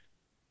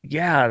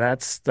 yeah,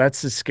 that's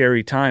a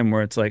scary time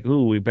where it's like,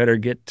 ooh, we better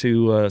get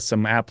to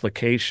some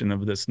application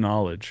of this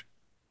knowledge.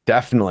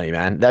 Definitely,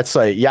 man. That's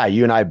like, yeah,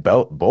 you and I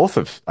both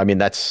have, I mean,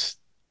 that's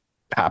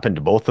happened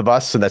to both of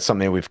us. And that's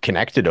something we've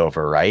connected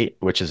over, right?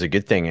 Which is a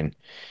good thing. And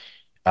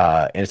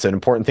it's an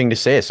important thing to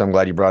say. So I'm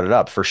glad you brought it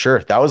up for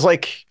sure. That was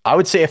like, I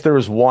would say if there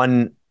was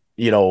one,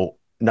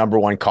 number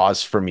one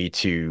cause for me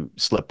to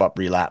slip up,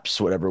 relapse,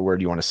 whatever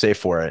word you want to say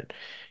for it,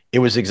 it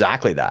was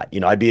exactly that.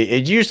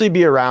 It'd usually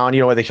be around,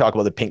 when they talk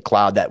about the pink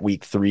cloud, that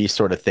week 3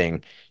 sort of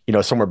thing,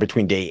 somewhere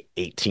between day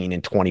 18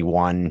 and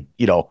 21,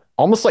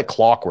 almost like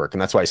clockwork.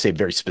 And that's why I say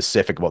very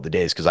specific about the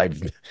days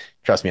because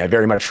trust me, I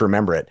very much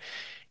remember it.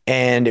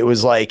 And it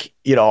was like,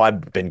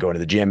 I've been going to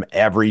the gym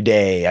every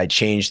day. I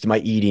changed my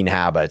eating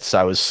habits.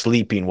 I was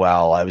sleeping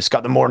well. I was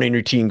got the morning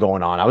routine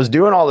going on. I was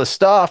doing all this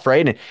stuff,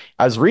 right? And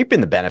I was reaping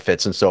the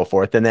benefits and so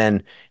forth. And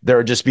then there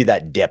would just be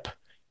that dip.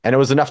 And it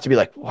was enough to be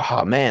like,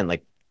 wow, man,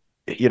 like,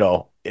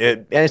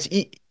 and it's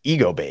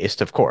ego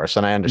based, of course.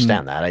 And I Mm,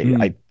 understand that. I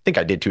mm, think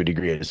I did to a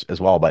degree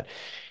as well. But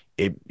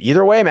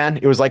either way, man,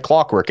 it was like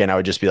clockwork. And I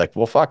would just be like,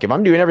 well, fuck, if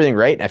I'm doing everything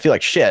right and I feel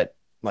like shit,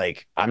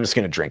 like I'm just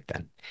going to drink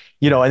then,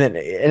 yeah. and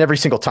every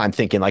single time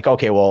thinking like,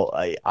 okay, well,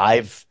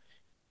 I've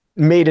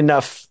made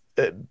enough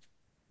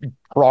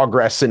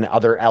progress in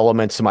other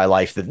elements of my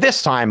life that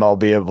this time I'll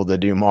be able to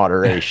do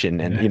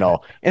moderation and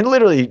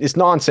literally it's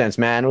nonsense,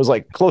 man. It was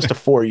like close to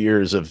 4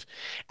 years of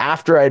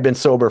after I had been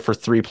sober for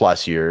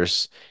 3+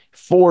 years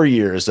 4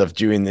 years of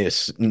doing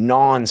this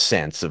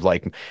nonsense of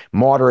like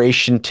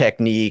moderation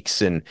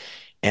techniques and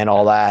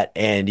all that.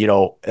 And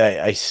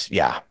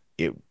yeah,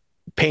 it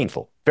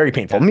painful, very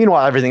painful. Yeah.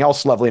 Meanwhile, everything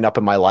else leveling up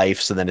in my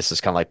life. So then it's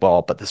just kind of like,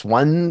 well, but this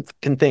one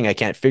fucking thing I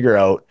can't figure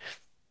out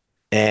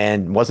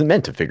and wasn't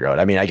meant to figure out.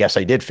 I mean, I guess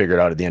I did figure it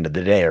out at the end of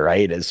the day,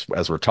 right? As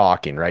we're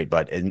talking, right?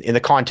 But in the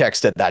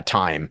context at that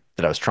time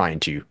that I was trying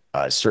to,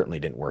 certainly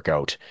didn't work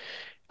out.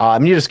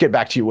 You just get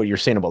back to what you're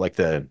saying about like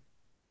the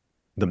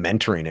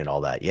mentoring and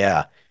all that.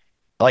 Yeah,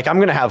 like I'm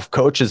gonna have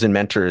coaches and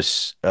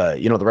mentors,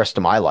 the rest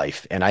of my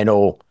life, and I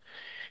know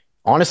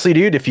honestly,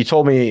 dude, if you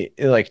told me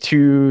like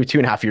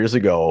 2.5 years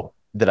ago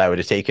that I would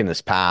have taken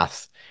this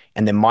path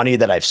and the money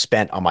that I've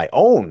spent on my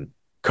own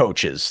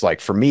coaches, like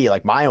for me,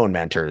 like my own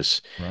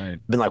mentors, Right.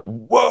 been like,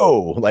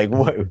 whoa, like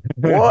what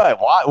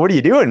are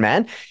you doing,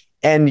 man?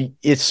 And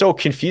it's so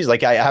confused.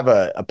 Like I have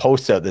a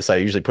post out this I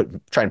usually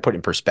try and put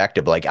in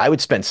perspective. Like I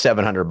would spend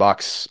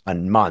 $700 a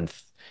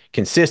month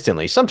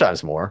consistently,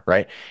 sometimes more,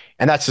 right?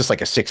 And that's just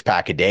like a 6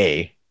 pack a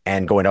day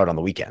and going out on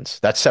the weekends.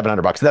 That's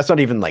 $700. That's not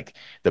even like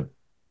the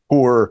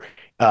poor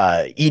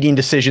eating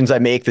decisions I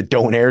make, the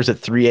donairs at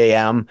 3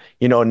 a.m.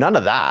 None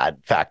of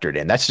that factored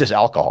in. That's just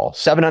alcohol.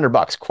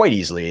 $700 quite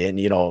easily. And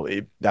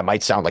that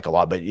might sound like a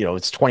lot, but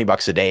it's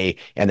 $20 a day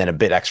and then a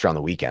bit extra on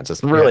the weekends.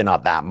 It's really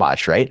not that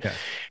much, right? Yeah.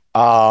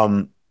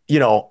 And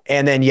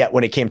then yet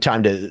when it came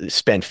time to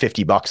spend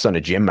 $50 on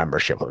a gym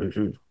membership,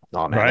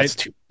 oh man,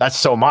 Right. that's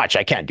so much.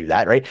 I can't do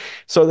that, right?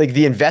 So like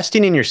the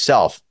investing in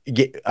yourself,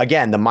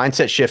 again, the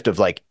mindset shift of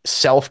like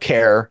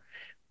self-care,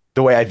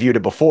 the way I viewed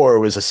it before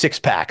was a 6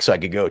 pack so I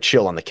could go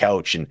chill on the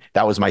couch. And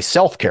that was my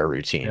self-care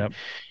routine.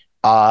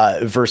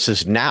 Yep.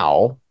 Versus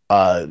now,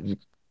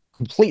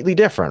 completely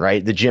different,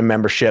 right? The gym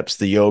memberships,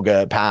 the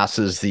yoga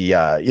passes,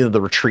 the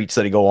retreats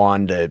that I go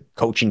on, the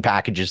coaching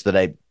packages that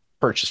I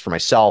purchased for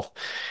myself.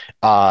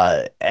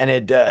 I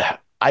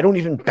don't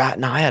even bat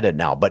an eye at it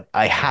now, but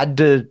I had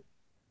to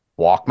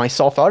walk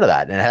myself out of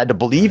that and I had to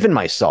believe Right. in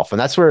myself. And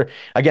that's where,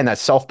 again, that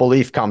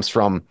self-belief comes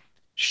from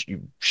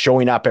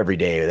showing up every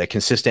day, the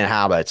consistent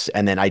habits,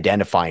 and then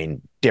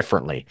identifying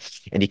differently.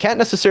 And you can't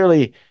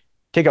necessarily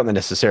take out the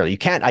necessarily, you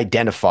can't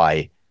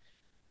identify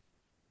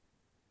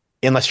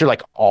unless you're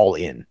like all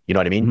in. You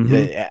know what I mean?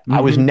 Mm-hmm.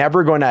 I was Mm-hmm.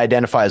 never going to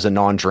identify as a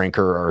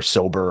non-drinker or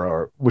sober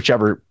or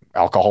whichever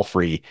alcohol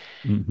free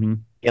Mm-hmm.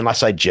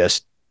 unless I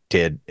just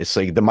did. It's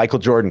like the Michael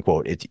Jordan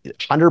quote. It's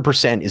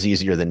 100% is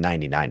easier than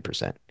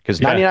 99%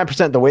 because Yeah.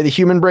 99%, the way the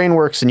human brain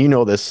works, and you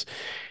know this,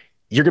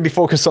 you're going to be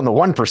focused on the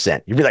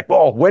 1%. You'll be like,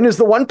 well, when is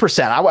the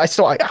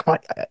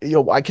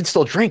 1%? I can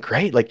still drink,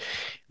 right? Like,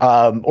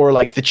 or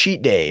like the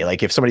cheat day.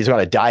 Like if somebody's on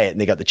a diet and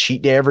they got the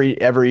cheat day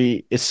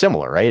it's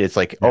similar, right? It's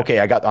like, Yeah. okay,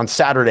 I got on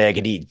Saturday, I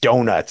can eat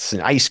donuts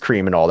and ice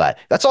cream and all that.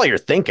 That's all you're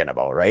thinking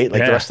about, right?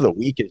 Like the Yeah. rest of the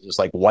week is just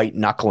like white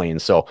knuckling.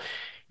 So,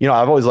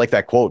 I've always liked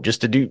that quote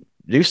just to do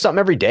something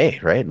every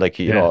day, right? Like,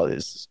 Yeah.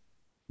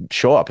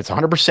 show up. It's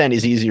 100%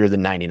 is easier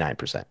than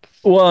 99%.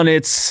 Well, and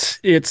it's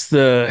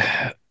the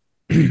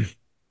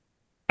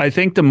I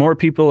think the more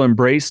people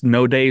embrace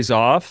no days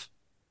off,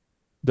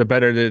 the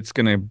better that it's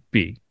going to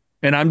be.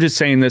 And I'm just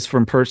saying this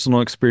from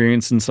personal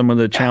experience and some of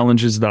the Yeah.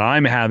 challenges that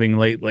I'm having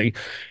lately,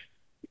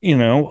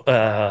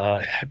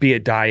 be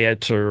it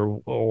diet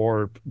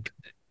or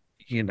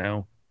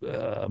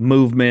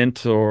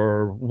movement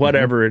or Mhm.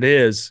 whatever it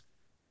is.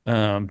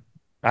 Um,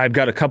 I've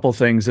got a couple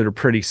things that are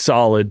pretty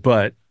solid,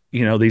 but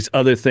these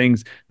other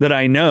things that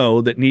I know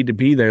that need to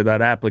be there,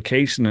 that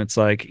application, it's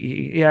like,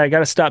 yeah, I got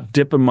to stop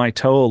dipping my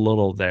toe a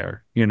little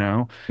there.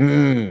 My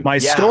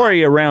Yeah.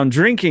 story around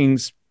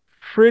drinking's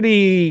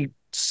pretty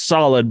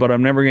solid, but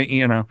I'm never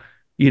gonna,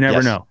 you never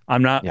Yes. know.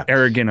 I'm not Yeah.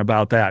 arrogant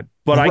about that.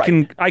 But I Right.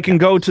 can I Yeah. can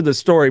go to the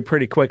story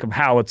pretty quick of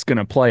how it's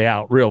gonna play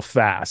out real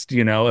fast, if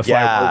I were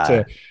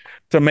Yeah.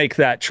 to make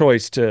that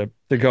choice to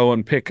go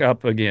and pick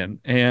up again.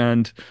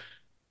 And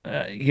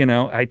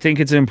I think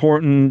it's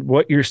important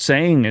what you're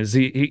saying is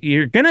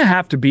you're gonna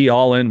have to be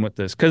all in with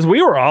this because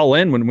we were all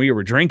in when we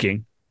were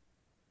drinking.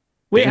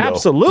 We Bingo. Yeah.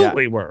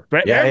 absolutely were.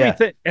 But Yeah. Yeah.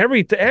 Yeah.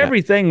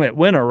 everything that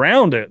went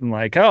around it, and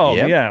like, oh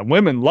Yep. yeah,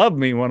 women love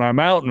me when I'm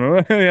out,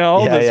 and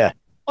Yeah. Yeah.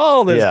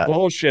 all this Yeah.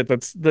 bullshit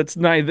that's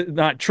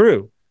not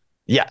true.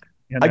 Yeah.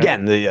 You know?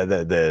 Again,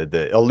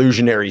 the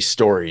illusionary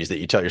stories that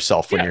you tell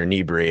yourself when Yeah. you're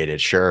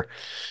inebriated. Sure.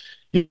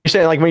 You're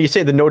saying like when you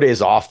say the no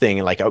days off thing,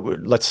 and like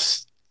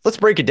let's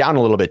break it down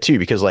a little bit too,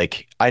 because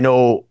like I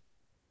know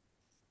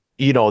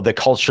the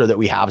culture that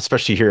we have,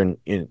 especially here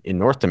in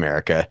North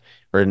America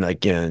or in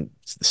like the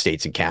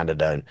States and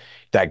Canada and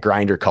that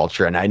grinder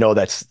culture. And I know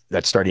that's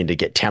starting to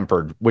get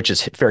tempered, which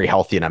is very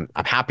healthy. And I'm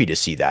happy to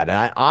see that.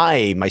 And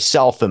I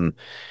myself am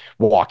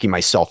walking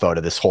myself out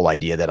of this whole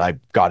idea that I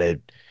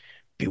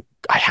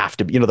have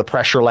to, the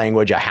pressure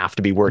language, I have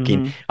to be working.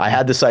 Mm-hmm. I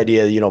had this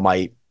idea,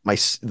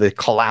 the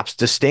collapsed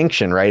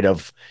distinction, right,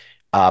 of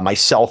my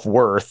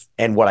self-worth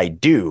and what I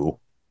do,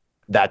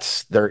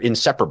 they're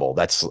inseparable.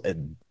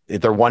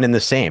 They're one and the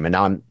same. And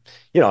now I'm,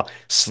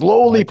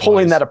 slowly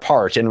pulling Likewise. that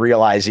apart and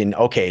realizing,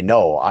 okay,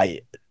 no,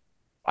 I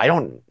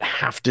don't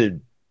have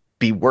to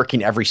be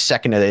working every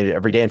second of the,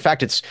 every day. In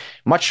fact, it's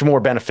much more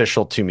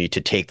beneficial to me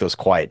to take those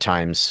quiet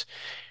times,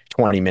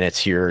 20 minutes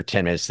here,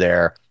 10 minutes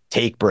there,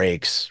 take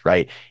breaks,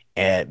 right?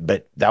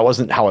 But that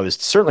wasn't how I was,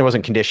 certainly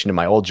wasn't conditioned in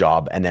my old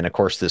job. And then of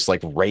course this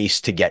like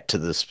race to get to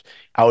this,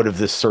 out of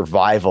this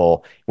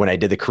survival when I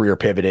did the career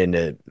pivot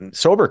into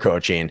sober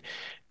coaching,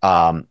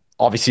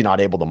 obviously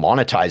not able to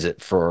monetize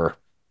it for,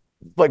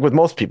 like with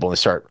most people when they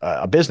start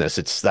a business,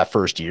 it's that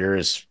first year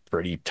is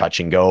pretty touch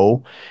and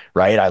go,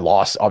 right? I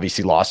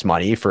obviously lost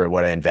money for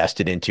what I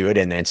invested into it.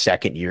 And then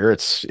second year,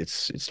 it's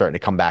starting to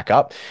come back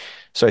up.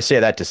 So I say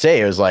that to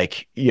say, it was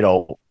like,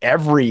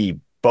 every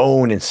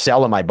bone and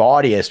cell in my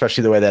body,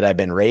 especially the way that I've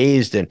been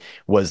raised, and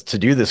was to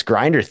do this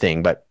grinder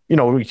thing. But,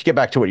 we get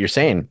back to what you're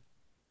saying.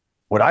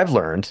 What I've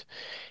learned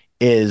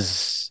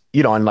is,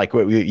 and like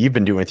what you've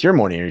been doing with your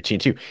morning routine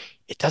too,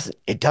 it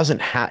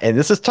doesn't have, and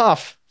this is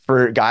tough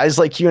for guys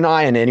like you and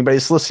I, and anybody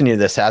that's listening to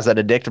this has that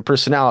addictive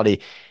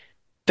personality.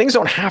 Things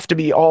don't have to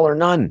be all or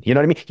none. You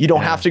know what I mean? You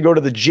don't have to go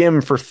to the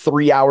gym for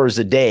 3 hours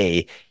a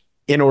day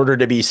in order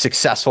to be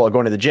successful at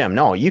going to the gym.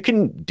 No, you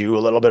can do a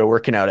little bit of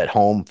working out at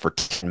home for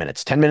 10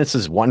 minutes. 10 minutes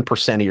is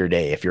 1% of your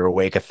day. If you're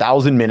awake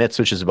 1,000 minutes,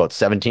 which is about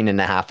 17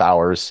 and a half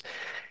hours,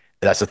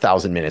 that's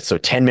 1,000 minutes. So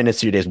 10 minutes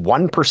of your day is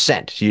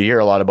 1%. You hear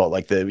a lot about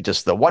like the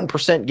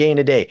 1% gain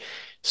a day.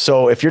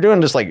 So if you're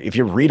doing just like, if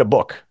you read a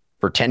book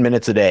for 10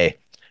 minutes a day,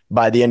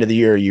 by the end of the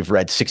year, you've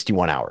read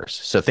 61 hours.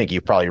 So think you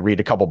probably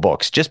read a couple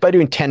books just by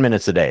doing 10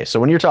 minutes a day.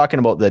 So when you're talking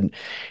about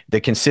the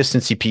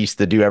consistency piece,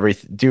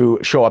 do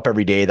show up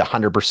every day, the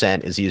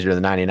 100% is easier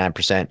than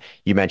 99%.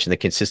 You mentioned the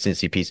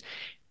consistency piece.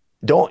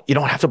 You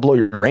don't have to blow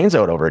your brains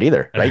out over it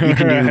either, right? You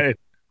can do,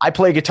 I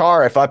play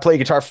guitar. If I play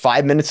guitar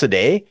 5 minutes a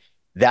day,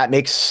 that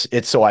makes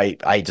it so I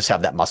just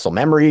have that muscle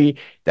memory,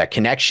 that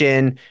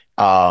connection,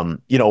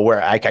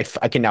 where I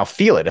can now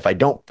feel it. If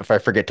I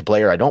forget to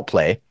play or I don't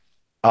play,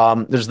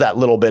 there's that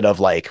little bit of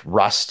like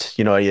rust,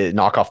 you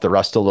knock off the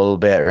rust a little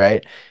bit,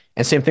 right?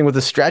 And same thing with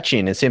the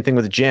stretching, and same thing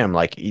with the gym.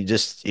 Like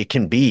it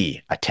can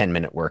be a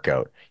 10-minute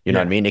workout. You know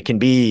what I mean? It can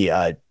be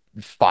a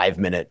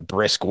 5-minute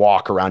brisk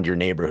walk around your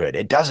neighborhood.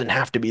 It doesn't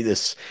have to be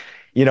this,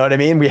 you know what I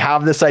mean? We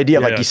have this idea,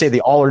 like you say, the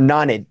all or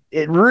none.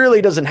 It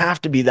really doesn't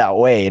have to be that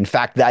way. In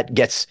fact,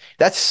 that's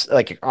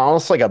like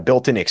almost like a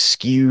built-in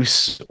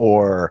excuse,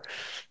 or,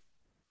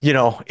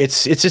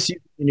 it's just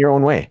in your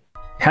own way.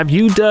 Have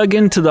you dug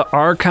into the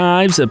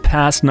archives of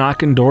past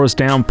Knocking Doors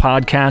Down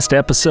podcast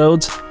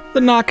episodes? The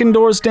Knocking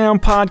Doors Down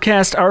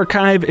podcast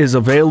archive is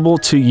available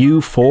to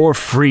you for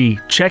free.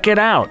 Check it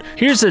out.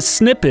 Here's a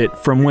snippet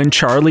from when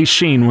Charlie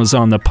Sheen was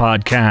on the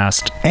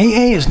podcast.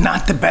 AA is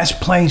not the best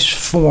place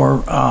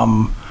for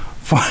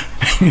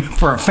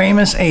for a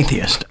famous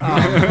atheist.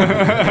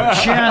 I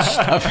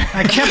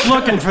kept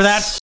looking for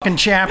that fucking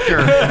chapter.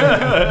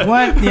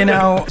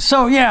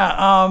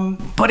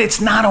 But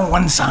it's not a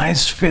one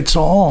size fits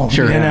all.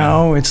 Sure.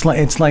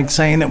 It's like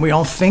saying that we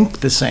all think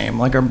the same,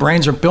 like our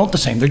brains are built the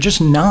same. They're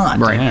just not.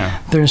 Right. Yeah.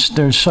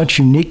 There's such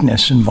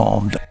uniqueness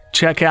involved.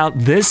 Check out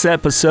this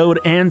episode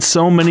and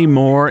so many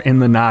more in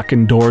the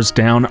Knocking Doors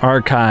Down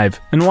archive.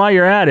 And while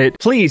you're at it,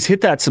 please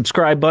hit that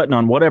subscribe button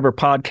on whatever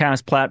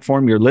podcast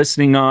platform you're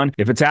listening on.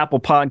 If it's Apple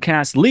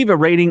Podcasts, leave a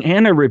rating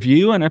and a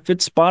review. And if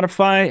it's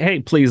Spotify, hey,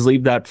 please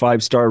leave that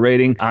 5-star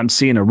rating. I'm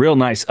seeing a real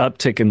nice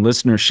uptick in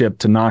listenership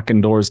to Knocking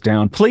Doors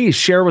Down. Please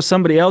share with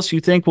somebody else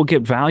you think will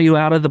get value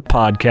out of the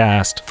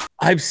podcast.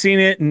 I've seen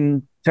it,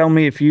 and tell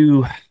me if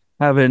you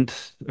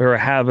haven't or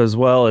have as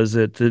well, as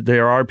it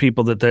there are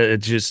people that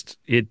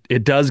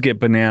it does get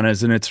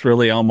bananas, and it's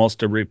really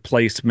almost a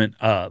replacement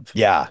of.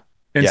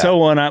 And so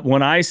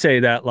when I say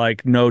that,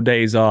 like, no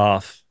days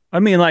off, I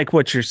mean, like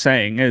what you're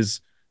saying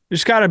is you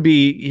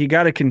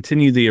got to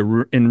continue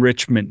the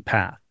enrichment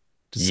path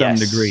to some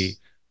degree.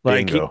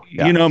 Like, Bingo.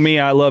 You know me,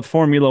 I love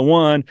Formula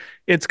One.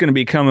 It's going to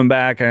be coming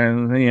back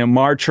in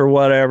March or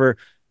whatever.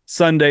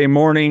 Sunday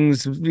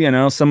mornings,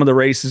 some of the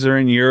races are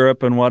in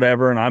Europe and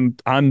whatever, and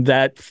I'm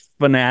that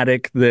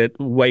fanatic that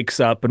wakes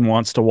up and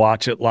wants to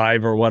watch it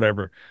live or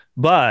whatever.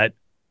 But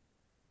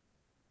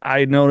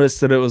I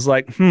noticed that it was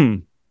like,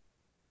 I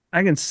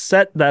can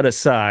set that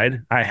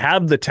aside. I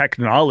have the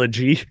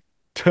technology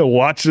to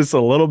watch this a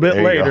little bit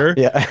later,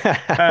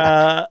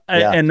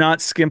 and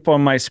not skimp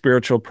on my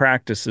spiritual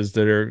practices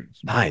that are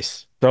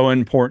nice, so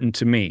important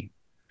to me.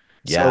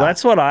 So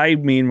that's what I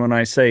mean when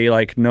I say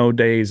like no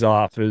days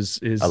off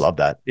is I love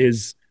that.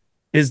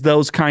 Is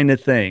those kind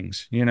of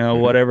things,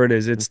 whatever it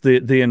is. It's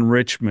the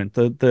enrichment,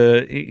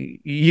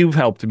 you've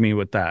helped me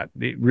with that.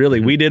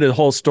 We did a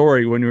whole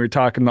story when we were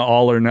talking the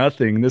all or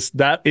nothing.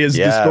 That is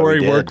the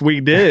story work we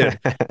did.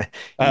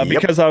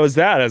 Because I was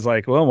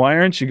like, well, why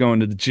aren't you going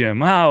to the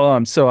gym? Oh, well,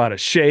 I'm so out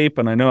of shape,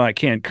 and I know I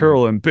can't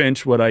curl and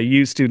bench what I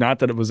used to. Not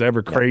that it was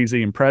ever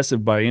crazy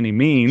impressive by any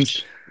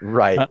means.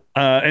 Right.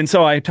 And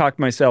so I talked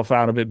myself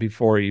out of it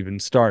before even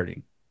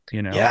starting,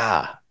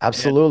 Yeah,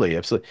 absolutely.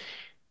 Absolutely.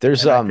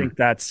 There's, I think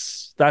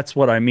that's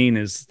what I mean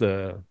is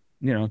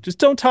just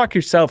don't talk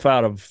yourself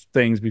out of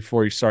things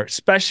before you start,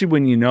 especially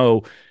when you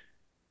know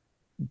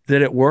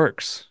that it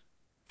works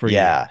for you.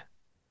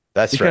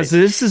 That's Because right.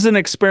 this is an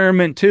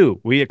experiment too.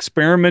 We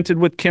experimented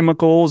with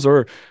chemicals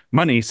or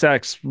money,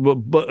 sex,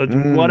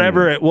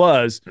 whatever Mm. it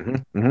was, but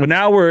Hmm.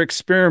 now we're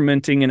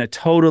experimenting in a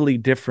totally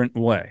different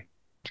way.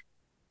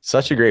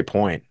 Such a great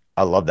point.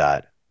 I love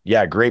that.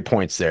 Yeah, great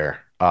points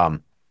there. I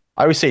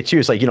always say too,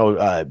 it's like,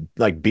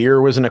 like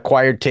beer was an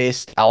acquired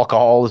taste,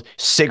 alcohol,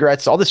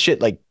 cigarettes, all this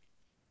shit, like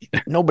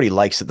nobody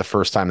likes it the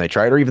first time they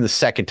try it, or even the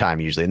second time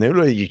usually. And they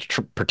really you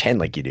pretend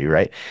like you do,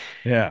 right?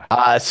 Yeah.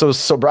 So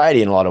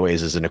sobriety in a lot of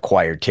ways is an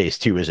acquired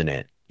taste too, isn't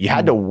it? You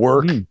had to Mm.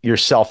 work Mm.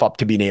 yourself up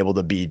to being able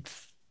to be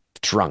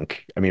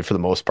drunk. I mean, for the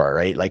most part,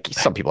 right? Like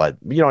some people had,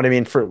 you know what I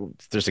mean?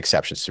 There's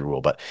exceptions to the rule,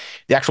 but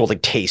the actual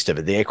like taste of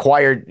it, the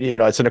acquired,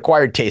 it's an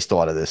acquired taste, a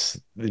lot of this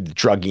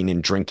drugging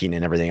and drinking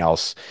and everything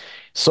else.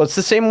 So it's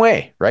the same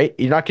way, right?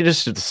 You're not gonna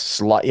just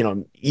slide,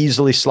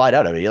 easily slide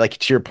out of it. Like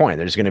to your point,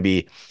 there's gonna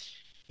be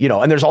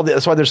and there's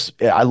that's why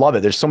I love it.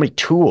 There's so many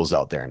tools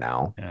out there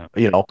now, Yeah.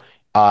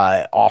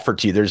 offered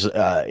to you.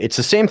 It's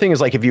the same thing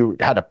as like if you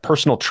had a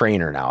personal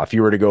trainer now, if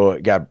you were to go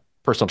get a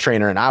personal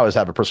trainer and I always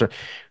have a personal,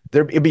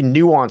 it'd be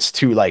nuanced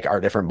to like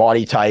our different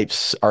body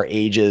types, our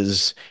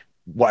ages,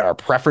 what our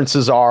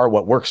preferences are,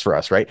 what works for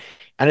us. Right.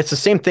 And it's the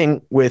same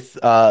thing with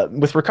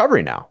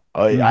recovery now.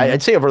 Hmm.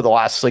 I'd say over the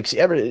last like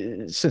ever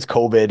since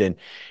COVID and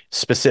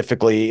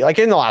specifically like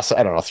in the last,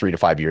 I don't know, 3 to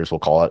 5 years, we'll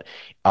call it,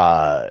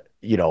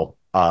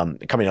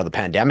 coming out of the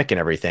pandemic and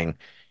everything,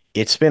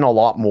 it's been a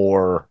lot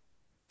more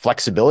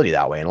flexibility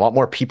that way and a lot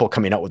more people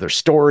coming out with their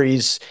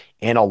stories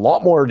and a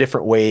lot more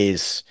different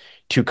ways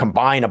to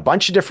combine a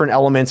bunch of different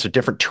elements or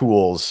different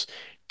tools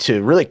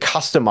to really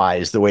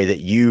customize the way that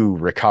you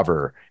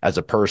recover as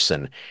a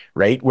person,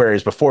 right?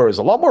 Whereas before it was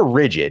a lot more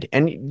rigid.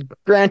 And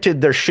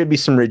granted, there should be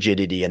some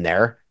rigidity in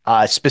there,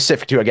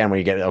 specific to, again, when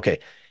you get, okay,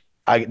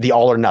 the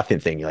all or nothing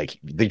thing. Like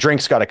the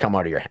drink's got to come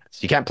out of your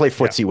hands. You can't play Yeah.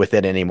 footsie with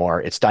it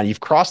anymore. It's done. You've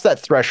crossed that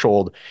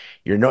threshold.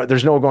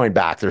 There's no going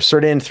back. There's a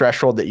certain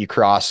threshold that you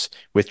cross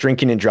with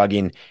drinking and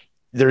drugging.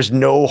 There's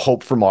no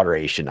hope for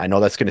moderation. I know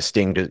that's going to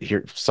sting to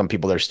hear some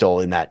people that are still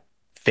in that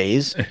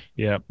phase.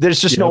 Yep. There's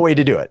just no Yep. way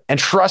to do it. And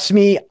trust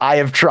me, I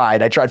have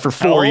tried. I tried for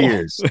four Oh,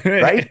 years,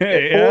 right?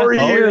 yeah. Four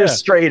Oh, years yeah.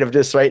 straight of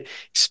just right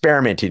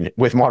experimenting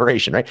with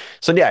moderation, right?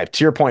 So yeah,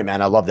 to your point,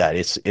 man, I love that.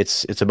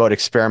 It's about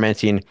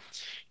experimenting,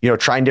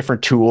 trying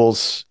different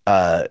tools,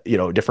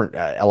 different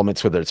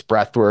elements, whether it's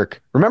breath work.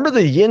 Remember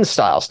the yin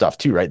style stuff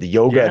too, right? The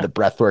yoga, Yeah. the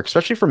breath work,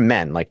 especially for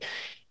men. Like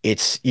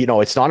it's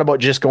not about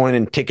just going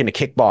and taking a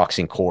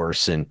kickboxing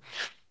course and,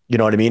 you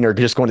know what I mean? Or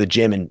just going to the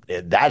gym and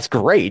that's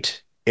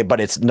great.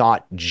 But it's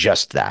not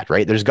just that,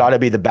 right? There's got to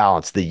be the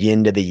balance, the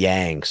yin to the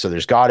yang. So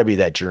there's got to be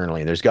that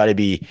journaling. There's got to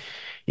be,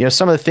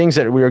 some of the things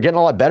that we were getting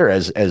a lot better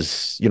as,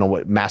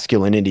 what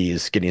masculinity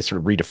is getting sort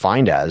of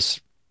redefined as,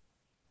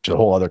 which is a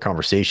whole other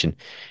conversation.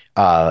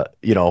 But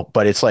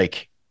it's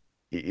like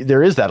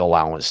there is that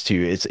allowance to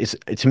it's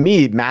to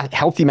me,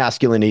 healthy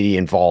masculinity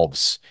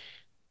involves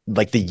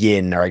like the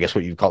yin, or I guess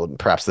what you call it,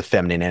 perhaps the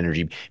feminine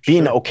energy,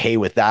 being Sure. okay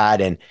with that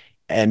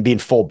and being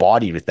full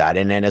bodied with that.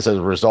 And then as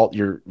a result,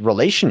 your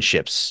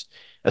relationships,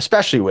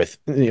 especially with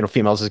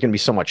females, is going to be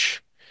so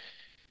much,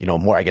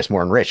 more, I guess,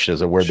 more enriched,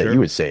 is a word that you Sure.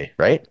 would say,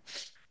 right?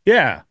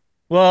 Yeah.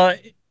 Well,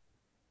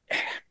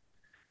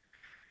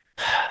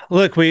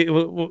 look,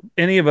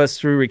 any of us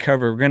through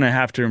recovery, we're going to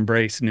have to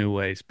embrace new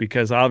ways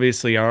because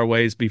obviously our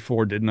ways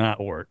before did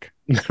not work.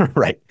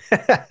 Right.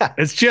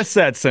 It's just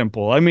that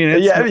simple. I mean,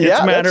 Yeah, it's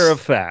yeah, matter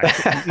of that's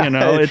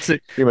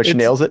fact. pretty much It's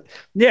nails it.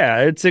 yeah,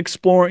 it's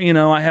exploring.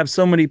 I have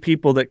so many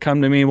people that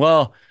come to me.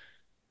 Well,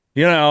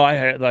 I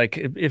had like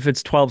if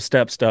it's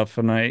 12-step stuff,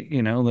 and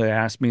they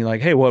ask me like,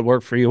 "Hey, what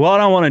worked for you?" Well, I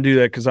don't want to do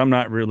that because I'm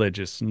not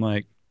religious. I'm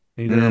like,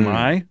 neither am Mm,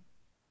 I.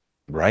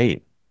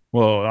 right.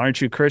 Well,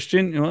 aren't you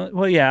Christian?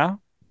 Well, yeah.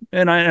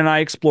 And I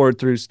explored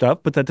through stuff,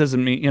 but that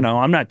doesn't mean,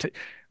 I'm not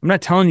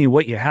telling you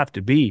what you have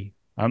to be.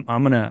 I'm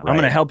gonna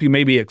Right. help you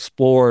maybe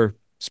explore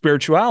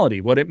spirituality,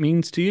 what it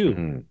means to you.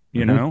 Hmm.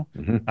 You Hmm. know,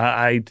 Hmm.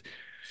 I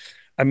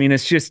I mean,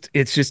 it's just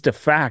a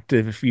fact.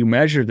 If you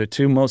measure the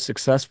two most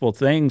successful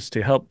things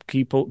to help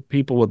people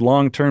with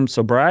long-term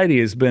sobriety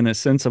has been a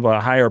sense of a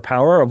higher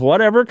power of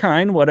whatever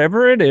kind,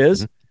 whatever it Hmm.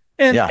 is,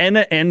 and Yeah.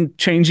 and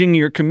changing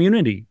your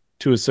community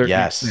to a certain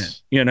extent,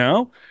 Yes. you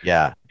know?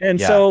 Yeah. And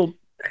Yeah. so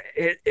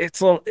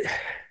it's all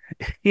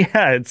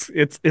yeah,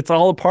 it's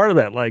all a part of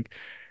that. Like,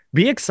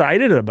 be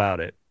excited about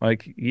it.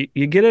 Like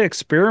you get to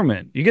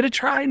experiment, you get to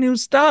try new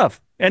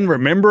stuff, and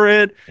remember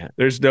it. Yeah.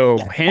 There's no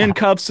Yeah.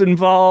 handcuffs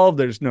involved.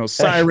 There's no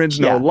sirens,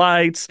 no Yeah.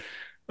 lights.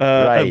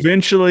 Right.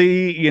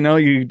 Eventually,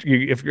 you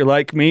if you're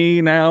like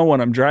me now,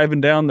 when I'm driving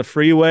down the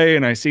freeway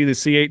and I see the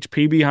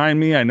CHP behind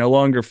me, I no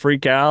longer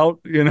freak out.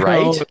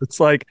 Right. It's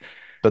like,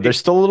 But it, there's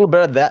still a little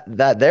bit of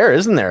that there,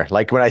 isn't there?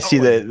 Like when I see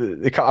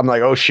oh, I'm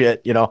like, oh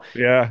shit, yeah,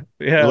 a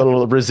yeah,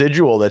 little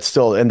residual that's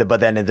still in the, but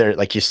then there,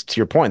 like to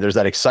your point, there's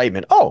that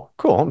excitement. Oh,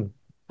 cool.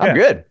 I'm yeah.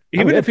 good.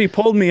 I'm Even if good. he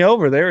pulled me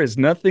over, there is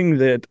nothing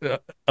that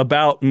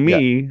about Yeah.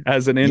 me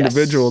as an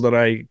individual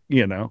Yes.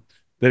 that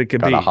that it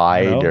could Gotta be,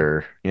 hide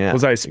or, yeah,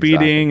 was I exactly.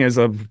 speeding? Is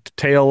a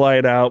tail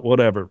light out?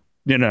 Whatever,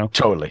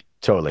 Totally.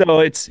 Totally. So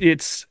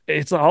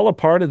it's all a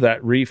part of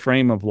that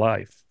reframe of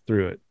life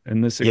through it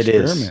and this It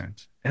is.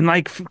 experiment. And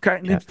like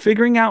kind Yeah. of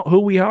figuring out who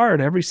we are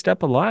at every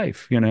step of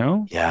life, you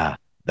know? Yeah.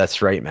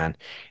 That's right, man.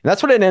 And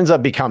that's what it ends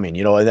up becoming,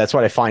 and that's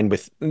what I find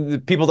with the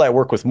people that I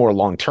work with more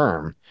long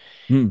term.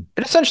 Mm,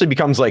 It essentially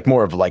becomes like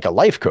more of like a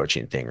life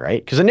coaching thing,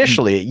 right? Because mm,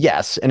 initially,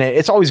 yes, and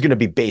it's always going to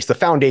be based, the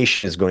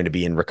foundation is going to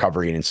be in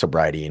recovery and in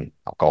sobriety and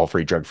alcohol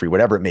free, drug free,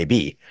 whatever it may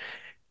be,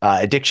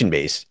 addiction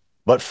based.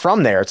 But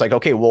from there, it's like,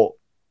 okay, well,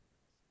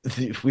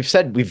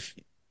 we've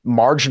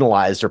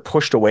marginalized or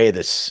pushed away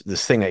this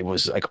thing that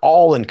was like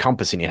all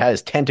encompassing. It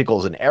has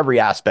tentacles in every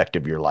aspect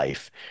of your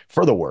life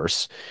for the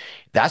worse.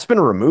 That's been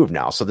removed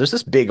now. So there's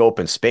this big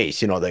open space.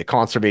 The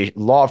conservation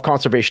law of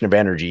conservation of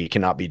energy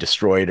cannot be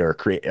destroyed or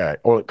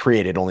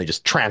created, only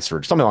just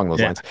transferred, something along those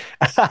yeah.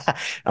 lines.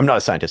 I'm not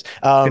a scientist.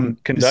 So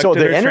Conducted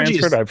the or energy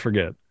transferred, is, I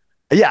forget.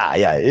 yeah,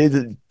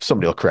 yeah.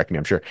 Somebody will correct me,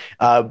 I'm sure.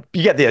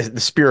 You get the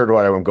spirit of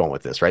what I'm going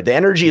with this, right? The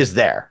energy Yeah. is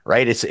there,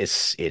 right? It's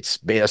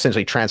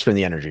essentially transferring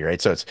the energy, right?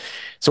 So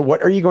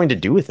what are you going to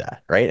do with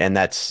that, right? And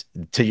that's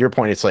to your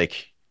point. It's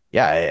like,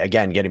 yeah,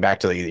 again, getting back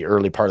to the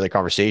early part of the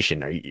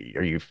conversation. Are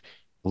you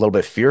a little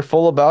bit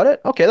fearful about it?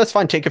 Okay, that's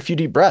fine. Take a few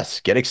deep breaths.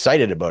 Get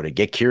excited about it.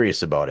 Get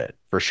curious about it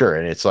for sure.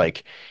 And it's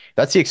like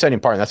that's the exciting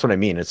part. And that's what I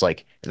mean. It's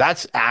like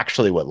that's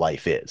actually what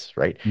life is,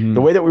 right? The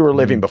Mm, way that we were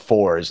living mm,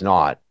 before was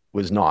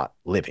not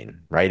living,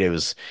 right? It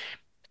was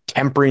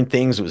tempering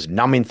things, it was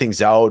numbing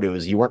things out. It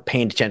was you weren't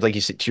paying attention, like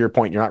you said, to your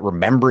point, you're not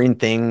remembering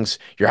things.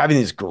 You're having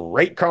these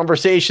great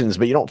conversations,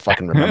 but you don't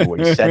fucking remember what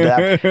you said to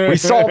that. We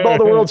solved all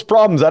the world's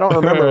problems. I don't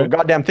remember a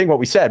goddamn thing what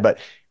we said, but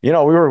we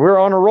were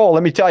on a roll.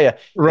 Let me tell you, like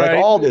right.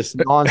 all this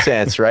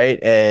nonsense,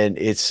 right? And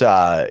it's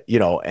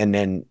and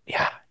then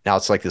yeah, now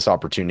it's like this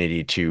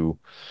opportunity to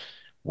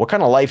what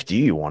kind of life do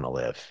you want to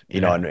live?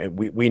 Yeah. And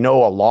we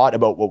know a lot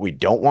about what we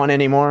don't want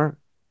anymore.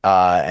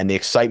 And the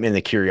excitement and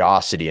the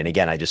curiosity. And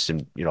again, I just,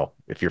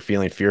 if you're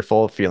feeling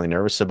fearful, feeling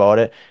nervous about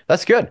it,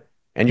 that's good.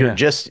 And Yeah.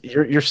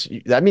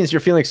 that means you're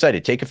feeling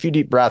excited. Take a few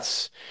deep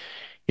breaths,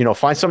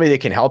 find somebody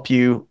that can help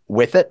you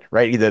with it,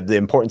 right? The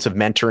importance of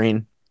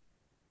mentoring,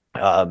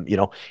 and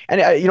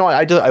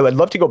I would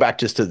love to go back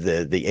just to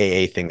the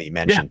AA thing that you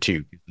Yeah. mentioned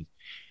too.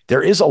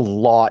 There is a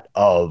lot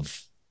of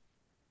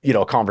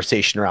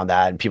conversation around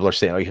that, and people are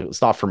saying, "Oh,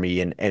 it's not for me,"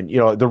 and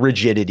the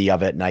rigidity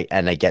of it,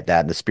 and I get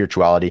that, and the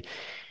spirituality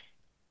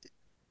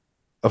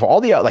of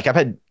all the like I've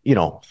had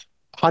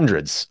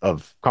hundreds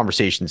of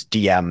conversations,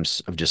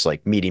 DMs of just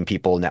like meeting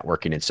people,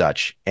 networking, and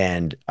such,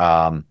 and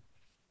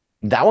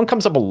that one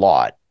comes up a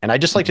lot. And I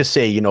just like Mm, to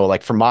say,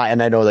 like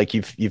and I know like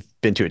you've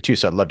been to it too,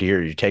 so I'd love to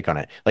hear your take on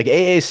it. Like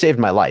AA saved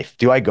my life.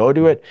 Do I go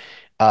to mm. it?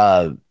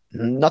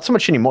 Not so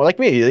much anymore. Like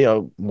maybe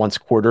once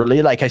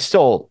quarterly. Like I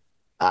still,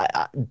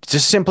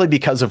 just simply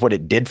because of what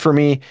it did for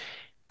me,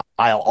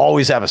 I'll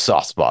always have a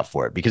soft spot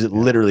for it because it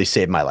Yeah. literally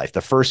saved my life.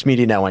 The first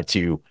meeting I went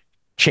to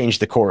changed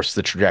the course,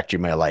 the trajectory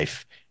of my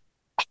life,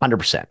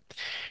 100%.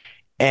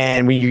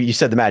 And when you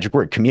said the magic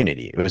word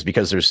community, it was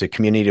because there's a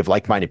community of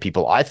like-minded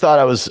people. I thought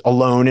I was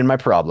alone in my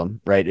problem,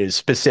 right? It was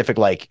specific,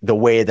 like the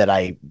way that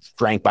I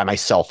drank by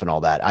myself and all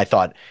that. I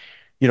thought,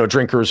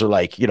 drinkers are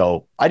like,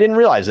 I didn't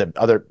realize that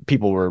other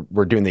people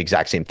were doing the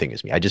exact same thing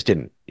as me. I just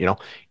didn't,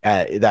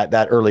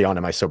 that early on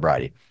in my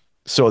sobriety.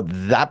 So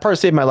that part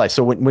saved my life.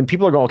 So when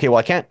people are going, okay, well,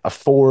 I can't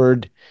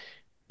afford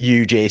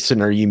you,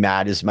 Jason, or you,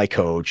 Matt, as my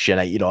coach, and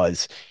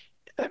as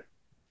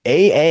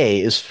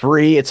AA is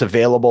free. It's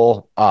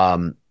available.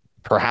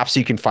 Perhaps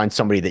you can find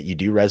somebody that you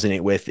do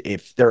resonate with.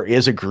 If there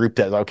is a group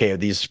that, okay,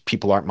 these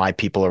people aren't my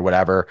people or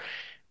whatever,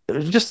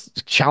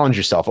 just challenge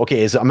yourself.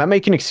 Okay, am I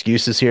making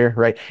excuses here?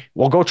 Right.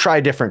 Well, go try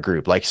a different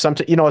group. Like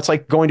it's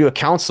like going to a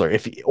counselor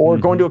or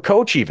going to Mhm. a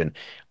coach even.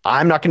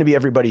 I'm not going to be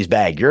everybody's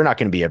bag. You're not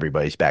going to be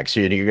everybody's bag.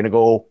 So you're going to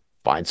go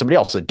find somebody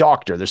else, a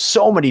doctor. There's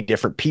so many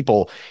different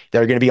people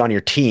that are going to be on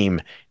your team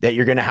that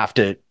you're going to have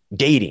to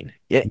dating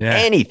Yeah.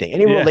 anything,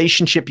 any Yeah.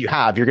 relationship you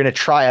have, you're going to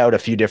try out a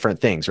few different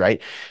things. Right.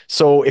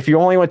 So if you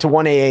only went to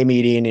one AA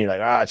meeting and you're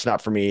like, it's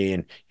not for me.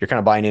 And you're kind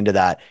of buying into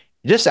that,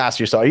 just ask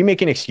yourself, are you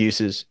making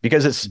excuses?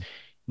 Because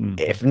Mhm.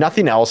 if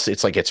nothing else,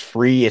 it's like it's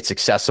free, it's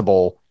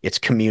accessible, it's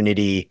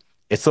community,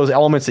 it's those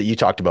elements that you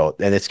talked about,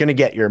 and it's going to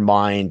get your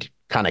mind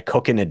kind of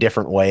cooking a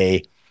different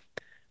way.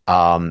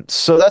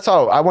 So that's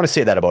how I want to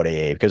say that about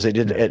AA because it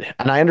did Yeah. it,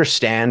 and I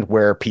understand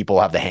where people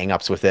have the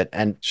hangups with it,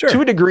 and to a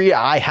Sure. degree,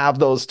 I have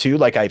those too.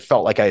 Like I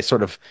felt like I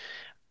sort of,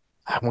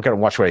 I'm gonna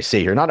watch what I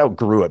say here, not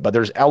outgrew it, but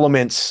there's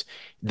elements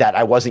that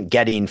I wasn't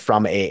getting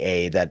from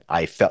AA that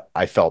I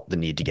felt the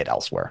need to get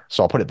elsewhere.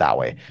 So I'll put it that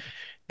way.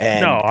 No,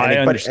 And I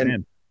and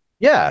understand.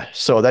 yeah,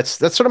 so that's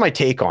sort of my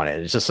take on it.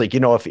 It's just like,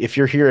 if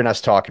you're hearing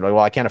us talking, like,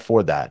 well, I can't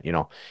afford that,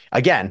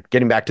 again,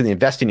 getting back to the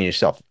investing in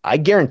yourself, I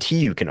guarantee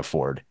you can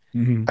afford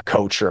Mhm. a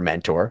coach or a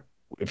mentor.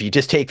 If you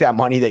just take that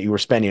money that you were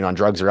spending on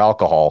drugs or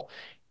alcohol,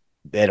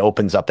 it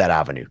opens up that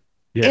avenue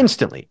Yeah.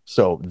 instantly.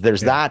 So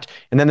there's Yeah. that.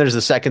 And then there's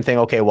the second thing.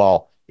 Okay,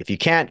 well, if you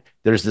can't,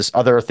 there's this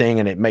other thing,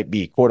 and it might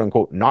be quote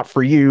unquote not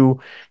for you.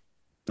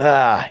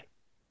 Uh,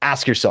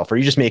 Ask yourself, are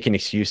you just making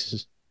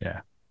excuses?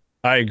 Yeah.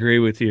 I agree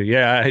with you.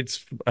 Yeah,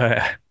 it's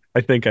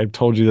I think I've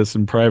told you this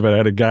in private. I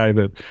had a guy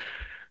that,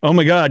 oh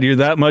my God, you're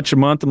that much a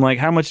month. I'm like,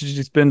 how much did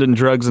you spend in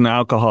drugs and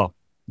alcohol?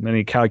 And then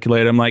he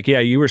calculated. I'm like, yeah,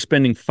 you were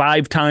spending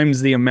 5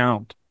 times the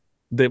amount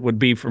that would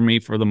be for me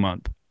for the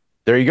month.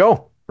 There you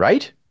go.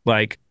 Right?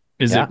 Like,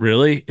 is it Yeah.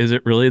 really, is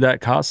it really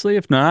that costly?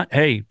 If not,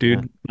 hey, Yeah.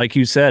 dude, like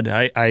you said,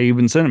 I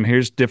even sent him,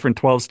 here's different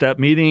 12-step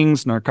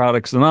meetings,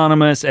 Narcotics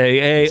Anonymous,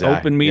 AA, Exactly.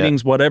 open Yeah.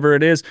 meetings, whatever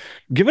it is.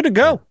 Give it a Yeah.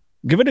 go.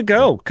 Give it a Yeah.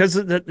 go. Because,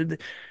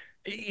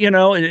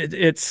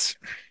 it's,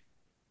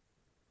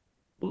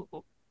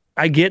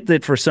 I get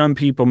that for some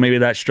people, maybe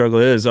that struggle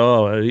is,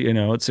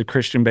 it's a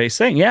Christian based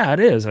thing. Yeah, it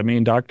is. I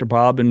mean, Dr.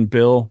 Bob and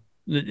Bill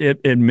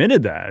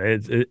admitted that.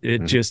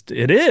 Mhm.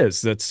 It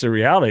is. That's the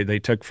reality they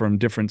took from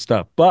different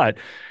stuff. But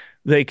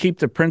they keep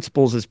the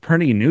principles as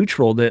pretty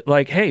neutral that,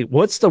 like, hey,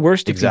 what's the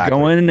worst if you go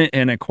Exactly. in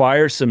and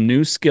acquire some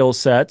new skill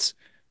sets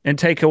and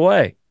take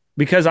away?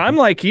 Because I'm Mhm.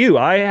 like you,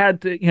 I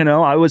had to,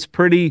 I was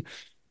pretty,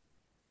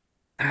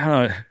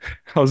 uh,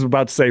 I was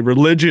about to say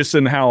religious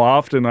in how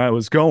often I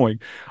was going.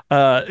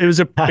 It was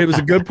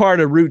a good part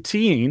of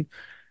routine,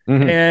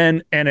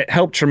 Mhm. and it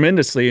helped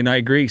tremendously. And I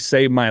agree,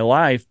 saved my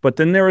life. But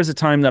then there was a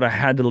time that I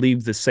had to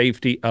leave the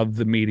safety of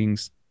the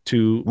meetings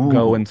to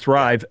go Ooh, and yeah.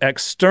 thrive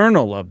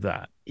external of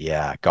that.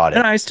 Yeah, got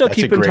And it. I still That's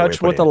a keep in great way of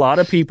touch with putting a it. lot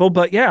of people,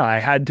 but yeah, I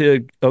had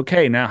to,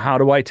 okay, now how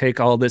do I take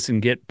all this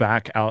and get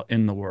back out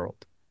in the world?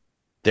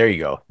 There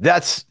you go.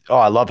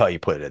 I love how you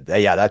put it.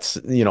 Yeah,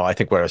 I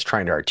think what I was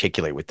trying to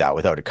articulate with that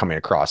without it coming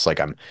across like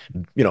I'm,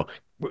 you know,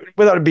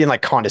 without it being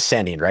like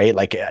condescending, right?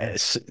 Like,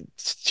 to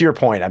your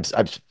point, I'm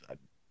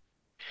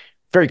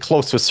very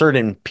close with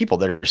certain people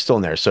that are still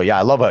in there. So yeah,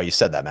 I love how you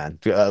said that, man.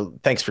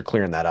 Thanks for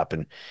clearing that up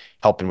and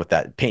helping with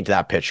that, paint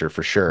that picture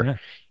for sure. Yeah.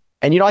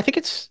 And I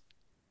think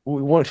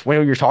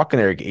when you're talking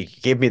there,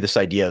 it gave me this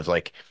idea of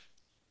like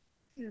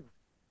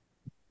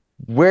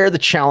where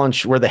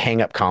the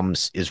hang up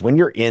comes is when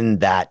you're in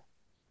that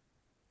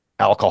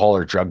alcohol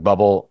or drug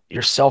bubble,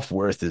 your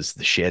self-worth is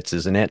the shits,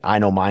 isn't it? I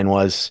know mine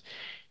was.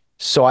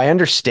 So I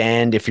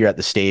understand if you're at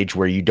the stage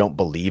where you don't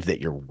believe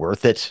that you're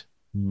worth it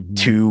Mhm.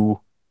 to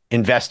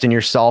invest in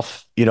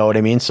yourself. You know what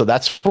I mean? So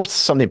that's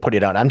something to put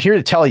it out. I'm here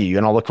to tell you,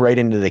 and I'll look right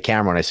into the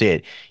camera when I say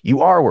it.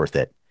 You are worth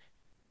it.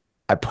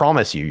 I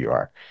promise you, you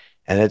are.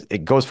 And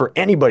it goes for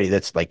anybody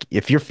that's like,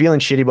 if you're feeling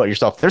shitty about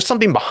yourself, there's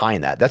something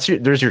behind that.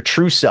 There's your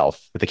true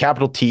self with a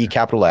capital T,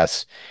 capital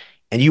S,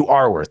 and you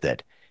are worth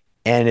it.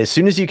 And as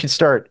soon as you can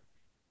start,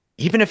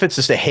 even if it's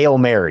just a Hail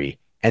Mary,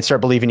 and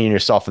start believing in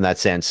yourself in that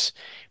sense,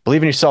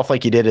 believe in yourself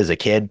like you did as a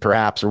kid,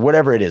 perhaps, or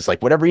whatever it is,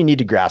 like whatever you need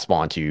to grasp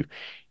onto,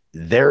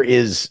 there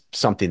is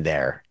something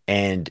there.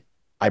 And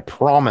I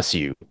promise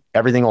you,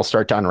 everything will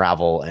start to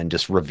unravel and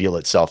just reveal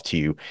itself to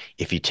you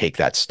if you take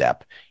that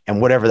step. And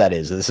whatever that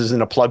is, this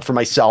isn't a plug for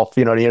myself,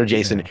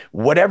 Jason, Yeah.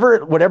 whatever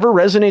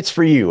resonates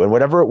for you and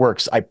whatever it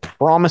works, I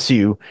promise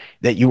you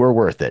that you are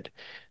worth it.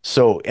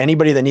 So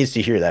anybody that needs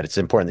to hear that, it's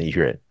important that you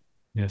hear it.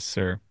 Yes,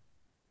 sir.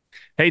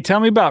 Hey, tell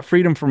me about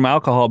freedom from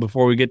alcohol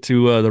before we get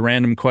to the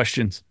random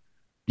questions.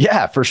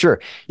 Yeah, for sure.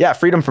 Yeah,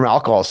 freedom from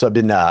alcohol. So I've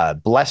been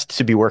blessed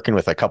to be working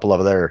with a couple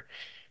of other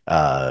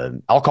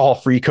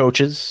alcohol-free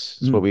coaches.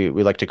 Is what Mm.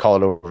 we like to call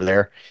it over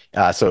there.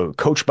 So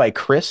Coach by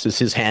Chris is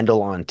his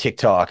handle on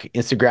TikTok,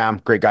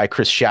 Instagram. Great guy,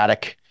 Chris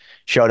Shattuck.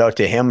 Shout out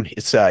to him.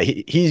 It's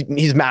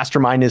he's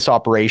mastermind this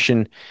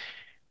operation.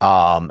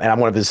 And I'm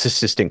one of his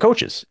assistant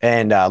coaches.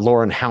 And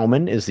Lauren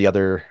Howman is the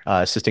other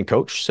assistant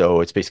coach.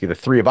 So it's basically the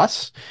three of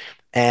us.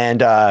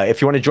 And if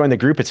you want to join the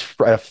group, it's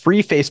a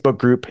free Facebook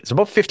group. It's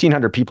about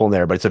 1,500 people in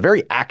there, but it's a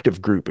very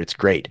active group. It's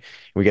great.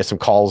 We get some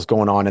calls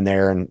going on in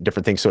there and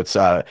different things. So it's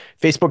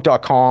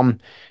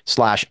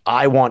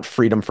facebook.com/I want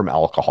freedom from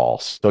alcohol.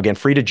 So again,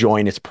 free to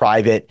join. It's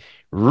private,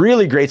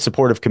 really great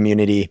supportive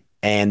community.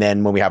 And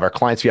then when we have our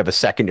clients, we have a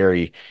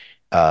secondary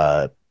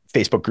uh,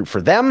 Facebook group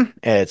for them.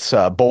 It's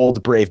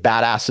Bold, Brave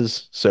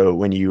Badasses. So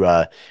when you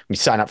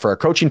sign up for our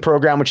coaching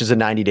program, which is a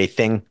 90-day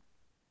thing,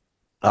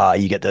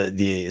 you get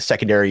the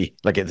secondary,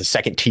 like the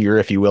second tier,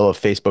 if you will, of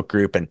Facebook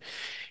group, and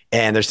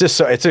there's just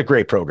it's a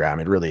great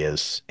program, it really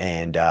is,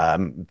 and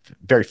I'm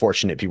very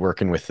fortunate to be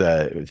working with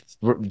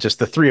just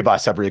the three of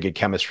us have really good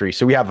chemistry.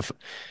 So we have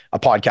a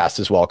podcast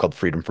as well called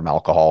Freedom from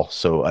Alcohol.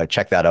 So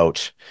check that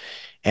out.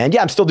 And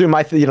yeah, I'm still doing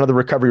the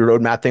recovery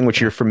roadmap thing, which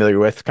Yeah. you're familiar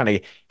with. Kind of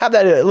have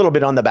that a little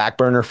bit on the back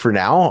burner for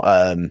now,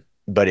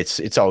 but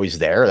it's always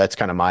there. That's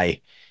kind of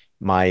my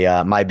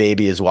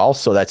baby as well.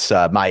 So that's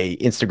my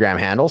Instagram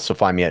handle. So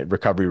find me at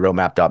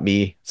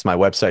recoveryroadmap.me. It's my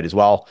website as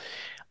well.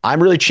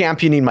 I'm really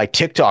championing my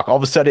TikTok. All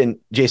of a sudden,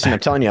 Jason, I'm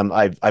telling you,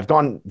 I've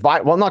gone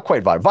well, not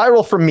quite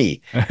viral for me.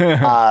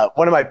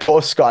 One of my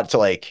posts got to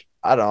like,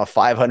 I don't know,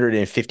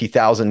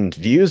 550,000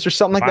 views or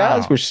something like that,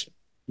 Wow. which is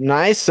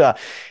nice.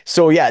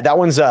 So yeah, that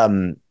one's I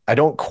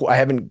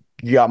haven't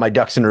got my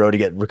ducks in a row to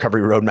get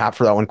recovery roadmap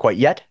for that one quite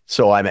yet.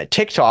 So I'm at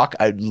TikTok.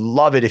 I'd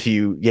love it if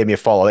you gave me a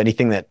follow.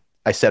 Anything that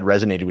I said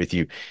resonated with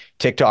you.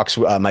 TikTok's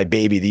my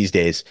baby these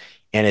days,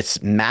 and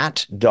it's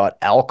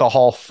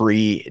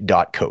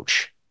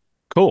matt.alcoholfree.coach.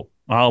 Cool.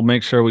 I'll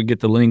make sure we get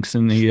the links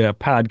in the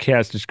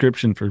podcast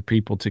description for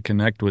people to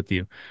connect with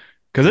you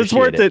because it's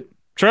Appreciate worth it. it.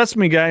 Trust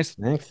me, guys.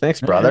 Thanks,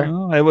 brother.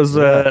 It was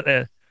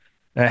Yeah.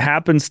 a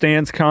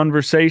happenstance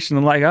conversation.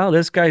 I'm like, oh,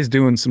 this guy's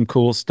doing some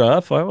cool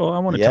stuff. I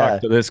want to talk Yeah.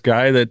 to this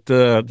guy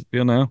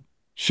that,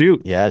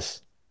 shoot.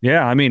 Yes.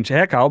 Yeah. I mean,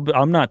 heck,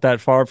 I'm not that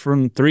far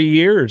from 3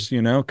 years,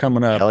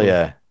 coming up. Hell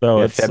yeah. So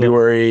Yeah, it's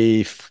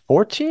February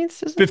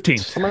 14th, is it?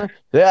 15th. Somewhere?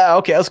 Yeah,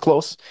 okay, that's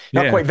close.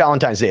 Not Yeah. quite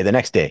Valentine's Day, the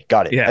next day.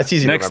 Got it. Yeah. That's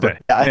easy to Next day.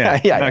 remember. Yeah, Yeah.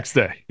 yeah, yeah. Next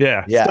day.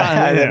 Yeah. Yeah,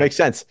 that Yeah. makes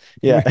sense.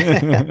 Yeah.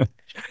 Awesome,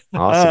 brother.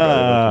 Well,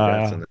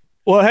 congrats Uh, on that.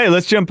 well, hey,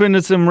 let's jump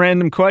into some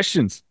random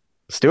questions.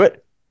 Let's do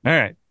it. All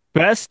right.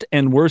 Best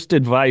and worst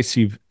advice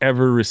you've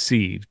ever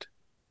received.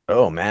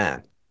 Oh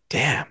man.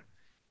 Damn.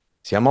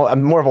 See, I'm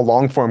more of a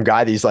long form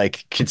guy. These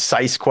like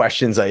concise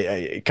questions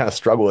I kind of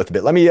struggle with a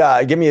bit. Let me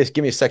give me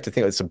a sec to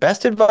think. It's the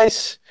best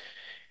advice.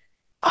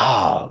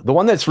 The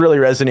one that's really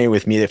resonated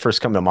with me that first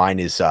come to mind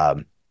is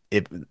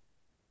it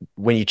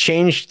when you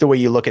change the way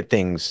you look at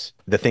things,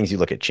 the things you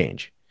look at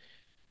change.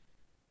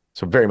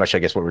 So very much, I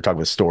guess, what we're talking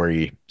about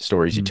stories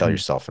you tell Mhm.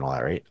 yourself and all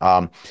that, right?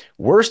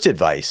 Worst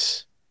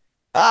advice.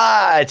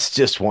 It's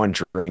just one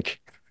drink.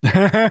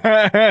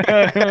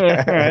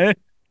 Right?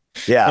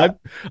 Yeah.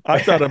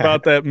 I've thought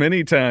about that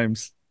many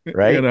times.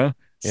 Right? Yeah,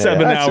 yeah,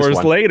 7 it's just hours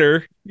one.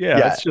 later, yeah,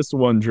 Yeah. it's just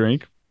one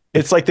drink.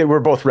 It's like that we're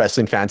both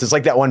wrestling fans. It's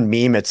like that one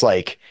meme. It's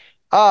like,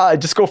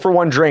 just go for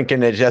one drink,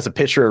 and it has a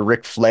picture of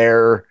Ric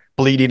Flair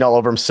bleeding all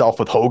over himself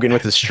with Hogan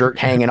with his shirt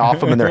hanging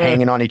off him, and they're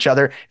hanging on each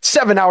other.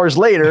 7 hours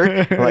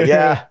later, I'm like,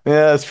 yeah,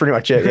 that's pretty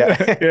much it.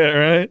 Yeah,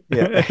 Yeah,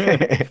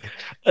 yeah.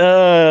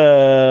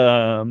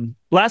 right.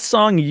 Last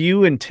song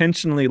you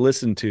intentionally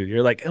listened to.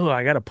 You're like, oh,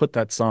 I got to put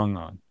that song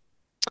on.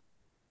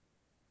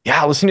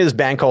 Yeah, I listened to this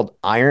band called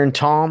Iron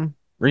Tom Mm,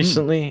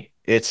 recently.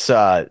 It's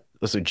this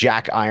was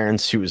Jack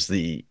Irons, who was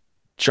the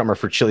drummer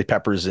for Chili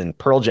Peppers and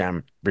Pearl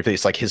Jam. Briefly,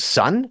 it's like his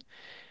son.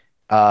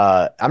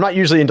 I'm not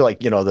usually into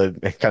like,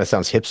 it kind of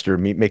sounds hipster,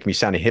 make me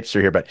sound a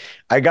hipster here, but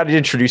I got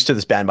introduced to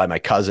this band by my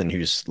cousin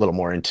who's a little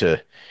more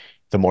into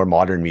the more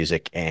modern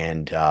music.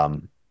 And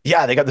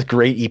yeah, they got this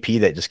great EP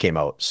that just came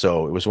out.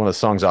 So it was one of the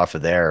songs off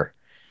of there.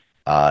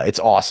 It's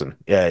awesome.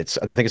 Yeah, I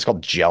think it's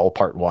called Gel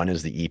Part One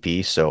is the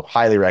EP. So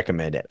highly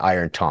recommend it.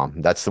 Iron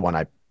Tom. That's the one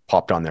I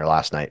popped on there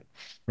last night.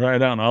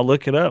 right on. I'll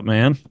look it up,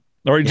 man.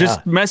 Or Yeah,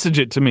 just message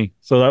it to me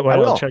so that way I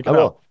I'll will. check I it out.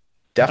 will.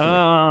 Definitely.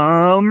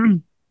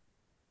 Um,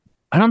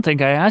 I don't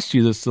think I asked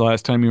you this the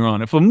last time you were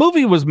on. If a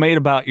movie was made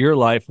about your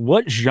life,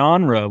 what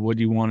genre would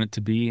you want it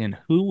to be, and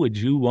who would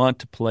you want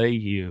to play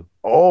you?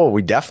 Oh,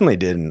 we definitely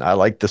didn't. I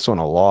like this one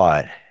a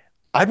lot.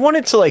 I'd want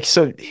it to like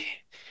so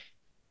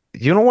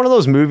one of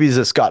those movies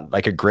that's got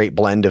like a great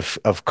blend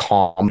of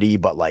comedy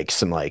but like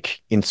some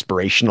like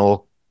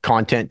inspirational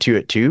content to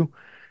it too.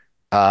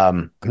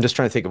 I'm just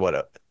trying to think of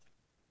what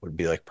would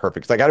be like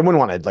perfect. Like I wouldn't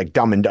want to like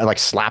dumb and like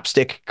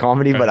slapstick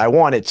comedy, but Right. I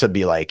want it to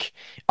be like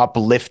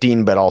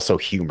uplifting but also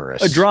A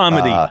humorous.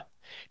 dramedy.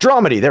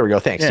 Dramedy. There we go.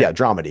 Thanks. Yeah, Yeah,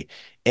 dramedy.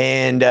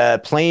 And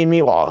playing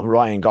me, well,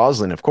 Ryan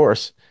Gosling, of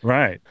course.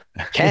 right.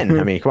 Ken.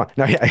 I mean, come on.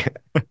 No, yeah,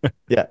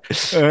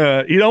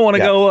 yeah, You don't want to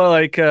yeah.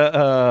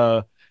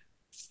 go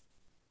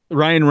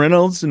Ryan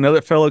Reynolds,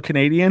 another fellow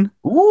Canadian.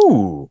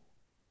 Ooh.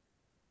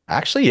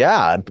 Actually,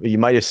 yeah, you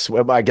might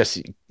have. I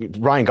guess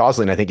Ryan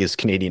Gosling, I think, is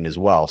Canadian as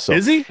well, so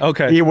Is he?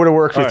 Okay. he would have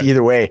worked All with right.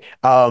 either way.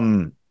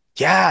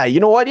 Yeah, you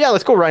know what? Yeah,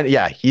 let's go Ryan.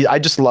 Yeah, I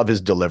just love his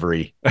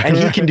delivery, and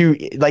he can do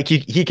like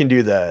he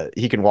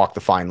can walk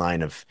the fine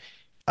line of,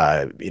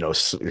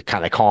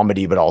 kind of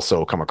comedy, but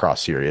also come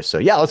across serious. So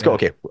yeah, let's go. Yeah.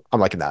 Okay,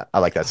 I'm liking that. I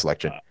like that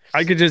selection.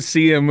 I could just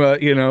see him,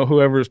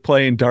 whoever's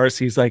playing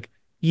Darcy's like,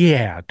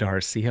 yeah,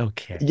 Darcy,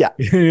 okay. Yeah,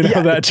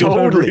 yeah, That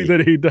delivery totally,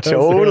 that he does. Right?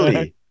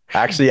 totally.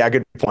 Actually, yeah,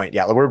 good point.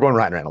 Yeah, we're going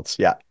Ryan Reynolds.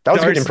 Yeah, that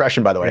was a good Darcy,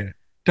 impression, by the way. yeah.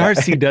 Yeah,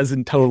 Darcy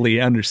doesn't totally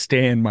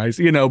understand my,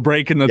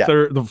 breaking yeah.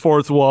 the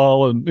fourth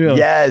wall and,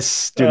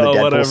 Yes, doing the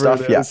Deadpool whatever it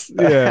stuff. Yeah. is.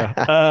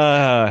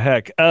 Yeah.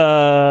 Heck.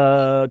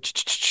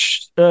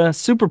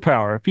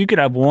 Superpower. If you could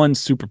have one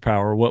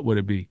superpower, what would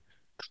it be?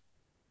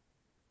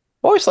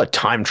 I always thought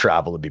time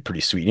travel would be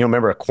pretty sweet.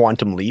 Remember a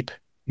Quantum Leap?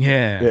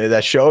 Yeah.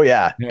 That show?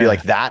 Yeah. Be Yeah.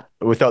 like that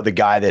without the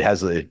guy that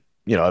has I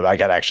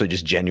got to actually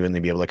just genuinely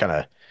be able to kind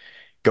of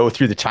go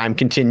through the time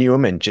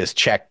continuum and just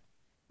check,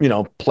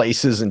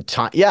 places and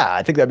time. Yeah,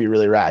 I think that'd be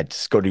really rad.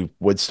 Just go to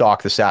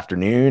Woodstock this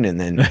afternoon and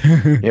then,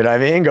 you know what I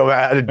mean? Go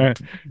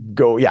out,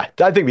 go. Yeah,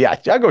 I think, yeah,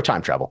 I'd go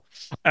time travel.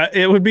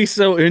 It would be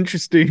so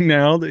interesting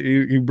now that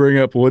you bring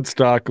up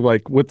Woodstock,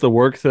 like with the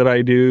work that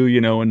I do,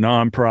 a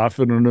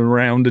nonprofit and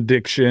around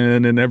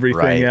addiction and everything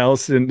Right.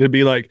 else. And to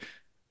be like,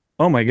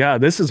 oh my God,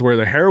 this is where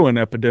the heroin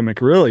epidemic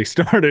really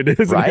started,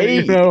 isn't it?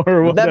 Right. Or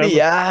Wouldn't that be, whatever.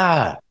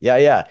 yeah. Yeah.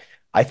 Yeah.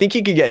 I think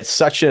you could get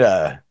such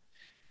a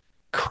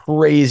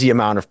crazy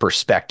amount of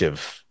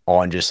perspective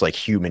on just like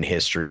human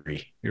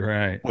history You're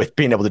right. with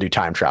being able to do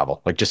time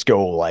travel, like just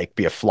go like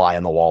be a fly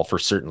on the wall for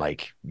certain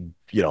like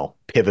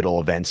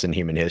pivotal events in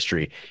human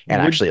history and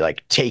Would actually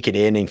like take it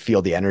in and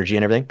feel the energy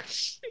and everything.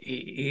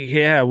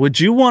 Yeah. Would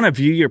you want to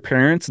view your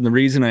parents? And the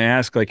reason I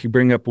ask, like you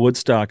bring up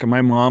Woodstock, and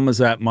my mom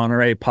was at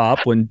Monterey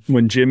Pop when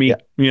Yeah. Jimmy,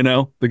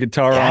 the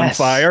guitar on Yes.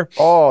 fire.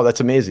 Oh, that's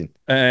amazing.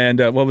 And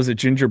what was it?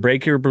 Ginger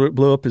Baker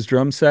blew up his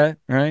drum set,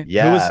 right? Who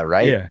Yeah, was?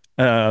 right.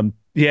 Yeah.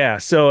 Yeah.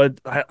 So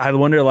I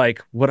wonder,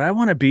 like, would I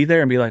want to be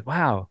there and be like,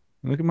 wow,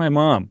 look at my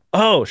mom.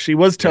 Oh, she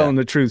was Yeah. telling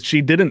the truth.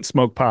 She didn't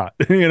smoke pot,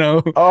 you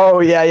know? Oh,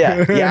 yeah,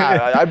 yeah. Yeah.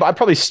 Yeah. I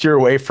probably steer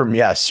away from,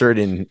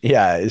 certain, All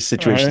right.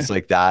 situations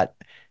like that.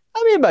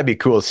 I mean, it might be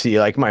cool to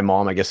see. Like my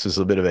mom, I guess, was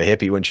a bit of a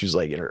hippie when she was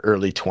like in her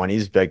early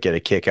 20s, but get a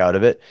kick out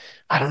of it.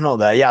 I don't know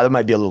that. Yeah, that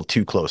might be a little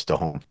too close to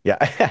home. Yeah.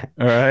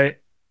 All right.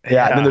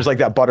 Yeah. And then Yeah. there's like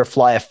that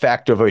butterfly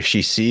effect of if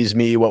she sees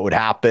me, what would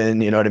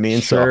happen? You know what I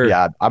mean? So Sure.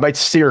 yeah, I might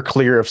steer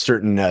clear of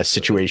certain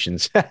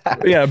situations.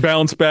 Yeah.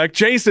 Bounce back.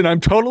 Jason, I'm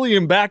totally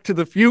in Back to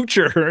the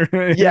Future.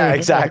 Yeah,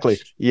 exactly. All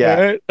Yeah.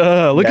 right.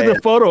 Look Yeah. at Yeah.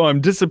 the photo.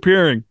 I'm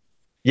disappearing.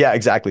 Yeah,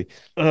 exactly.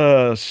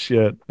 Oh,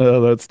 shit.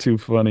 Oh, that's too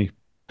funny.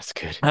 That's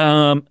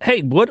good.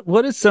 Hey,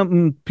 what is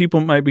something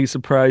people might be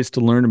surprised to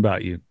learn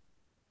about you?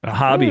 A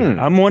hobby. Hmm.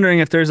 I'm wondering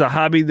if there's a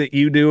hobby that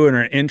you do and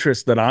an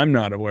interest that I'm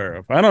not aware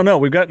of. I don't know.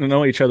 We've gotten to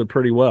know each other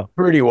pretty well.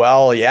 Pretty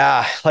well.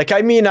 Yeah. Like,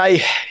 I mean,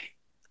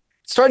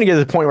 starting to get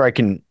to the point where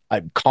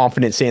I'm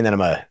confident saying that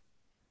I'm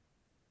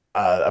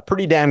a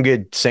pretty damn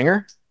good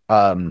singer.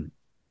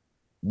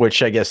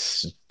 Which I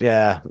guess,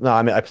 yeah, no,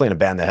 I mean, I play in a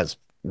band that has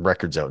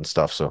records out and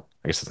stuff, so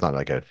I guess it's not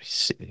like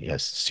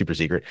super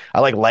secret. I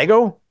like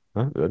Lego.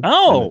 Huh?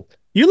 Oh,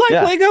 you like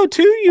Yeah, Lego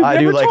too? You've I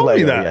do never like told me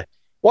Lego. that. Yeah.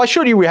 Well, I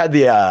showed you we had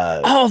the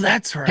Oh,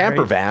 that's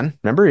camper right. van.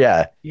 Remember?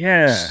 Yeah.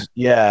 Yeah.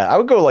 Yeah. I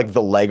would go like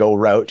the Lego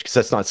route because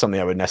that's not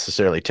something I would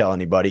necessarily tell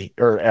anybody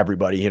or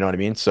everybody. You know what I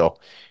mean? So,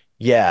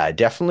 yeah, I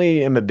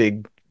definitely am a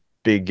big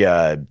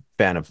fan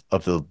of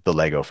the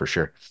Lego for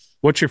sure.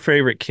 What's your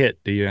favorite kit?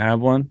 Do you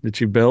have one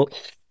that you built?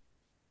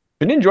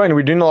 Been enjoying.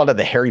 We're doing a lot of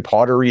the Harry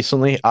Potter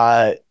recently.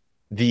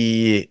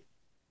 The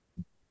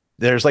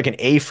there's like an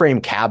A-frame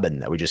cabin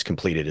that we just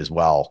completed as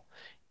well.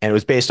 And it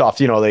was based off,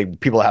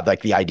 people have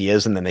like the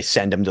ideas and then they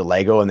send them to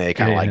Lego and they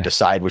kind of like Yeah.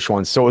 decide which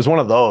ones. So it was one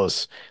of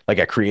those, like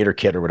a creator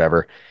kit or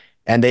whatever.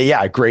 And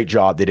yeah, great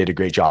job. They did a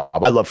great job.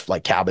 I love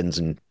like cabins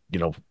and,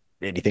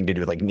 anything to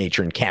do with like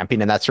nature and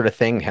camping and that sort of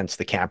thing. Hence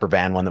the camper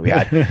van one that we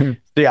had.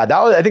 So yeah,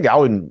 I think that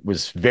one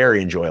was very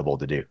enjoyable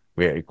to do.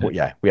 We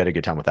had a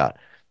good time with that.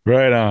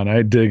 Right on.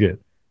 I dig it.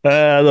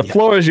 The Yeah.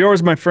 floor is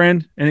yours, my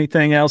friend.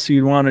 Anything else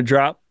you'd want to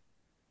drop?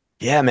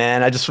 Yeah,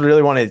 man. I just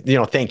really want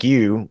to, thank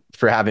you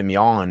for having me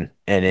on.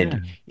 And Yeah.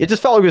 it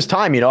just felt like it was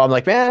time, I'm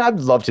like, man, I'd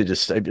love to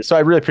so I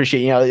really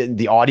appreciate,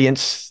 the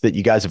audience that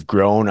you guys have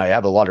grown. I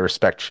have a lot of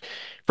respect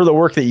for the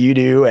work that you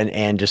do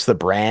and just the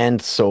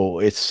brand. So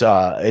it's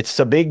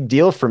a big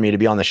deal for me to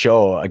be on the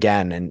show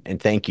again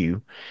and thank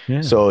you.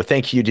 Yeah. So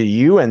thank you to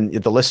you and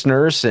the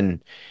listeners and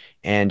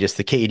just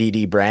the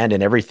KDD brand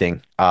and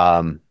everything.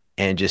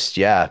 And just,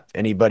 yeah,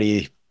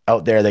 anybody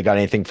out there that got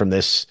anything from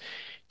this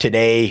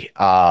today,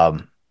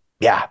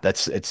 yeah,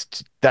 that's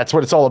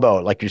what it's all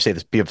about. Like you say,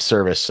 this be of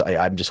service.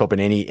 I'm just hoping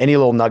any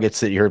little nuggets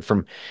that you heard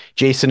from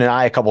Jason and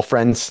I, a couple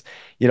friends,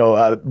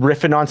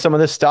 riffing on some of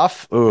this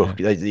stuff. Ooh,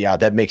 yeah,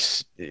 that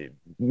makes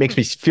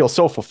me feel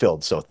so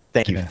fulfilled. So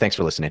thank you. Yeah. Thanks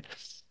for listening.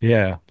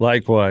 Yeah,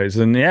 likewise.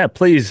 And yeah,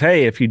 please,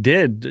 hey, if you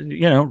did,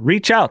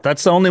 reach out.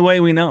 That's the only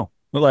way we know.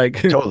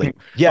 Like, Totally.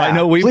 Yeah, I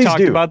know we've please talked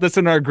do. about this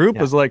in our group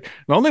Yeah. is like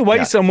the only way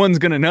Yeah. someone's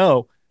going to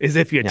know is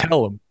if you Yeah.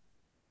 tell them.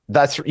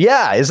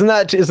 Yeah, isn't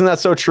that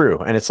so true?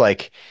 And it's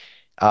like,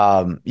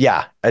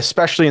 yeah,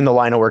 especially in the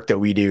line of work that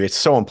we do, it's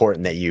so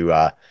important that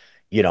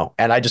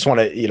and I just want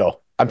to,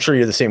 I'm sure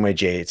you're the same way,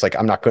 Jay. It's like,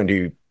 I'm not going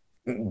to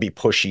be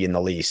pushy in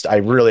the least. I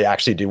really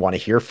actually do want to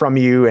hear from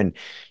you. And,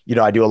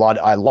 I do a lot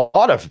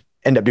of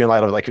end up doing a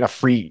lot of like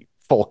free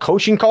full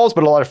coaching calls,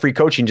 but a lot of free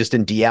coaching just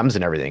in DMs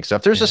and everything. So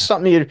if there's just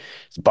something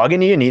it's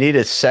bugging you and you need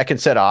a second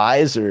set of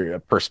eyes or a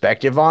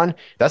perspective on,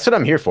 that's what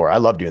I'm here for. I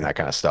love doing that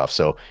kind of stuff.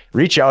 So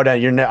reach out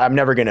and I'm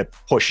never going to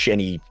push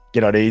any,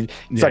 it's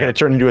not going to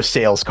turn into a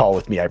sales call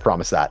with me. I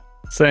promise that.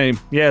 Same.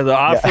 Yeah, the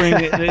offering,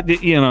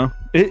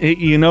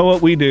 you know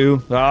what we do.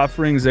 The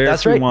offering's there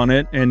That's if you right. want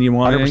it and you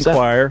want 100%. to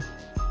inquire.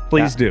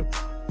 Please do.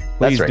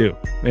 Please right. do.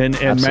 And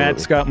Absolutely.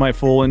 Matt's got my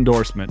full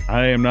endorsement.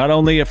 I am not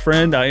only a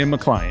friend, I am a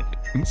client.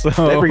 So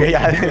There we go.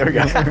 Yeah, there we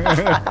go.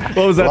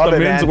 what was that? Love The it,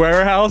 Men's man.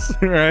 Warehouse,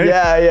 right?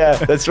 Yeah,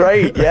 that's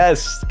right.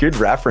 Yes. Good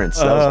reference.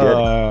 That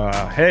was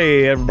good.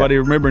 Hey, everybody,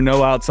 remember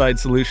no outside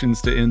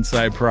solutions to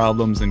inside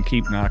problems and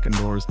keep knocking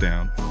doors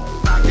down.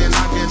 Knocking,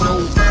 knocking,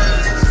 no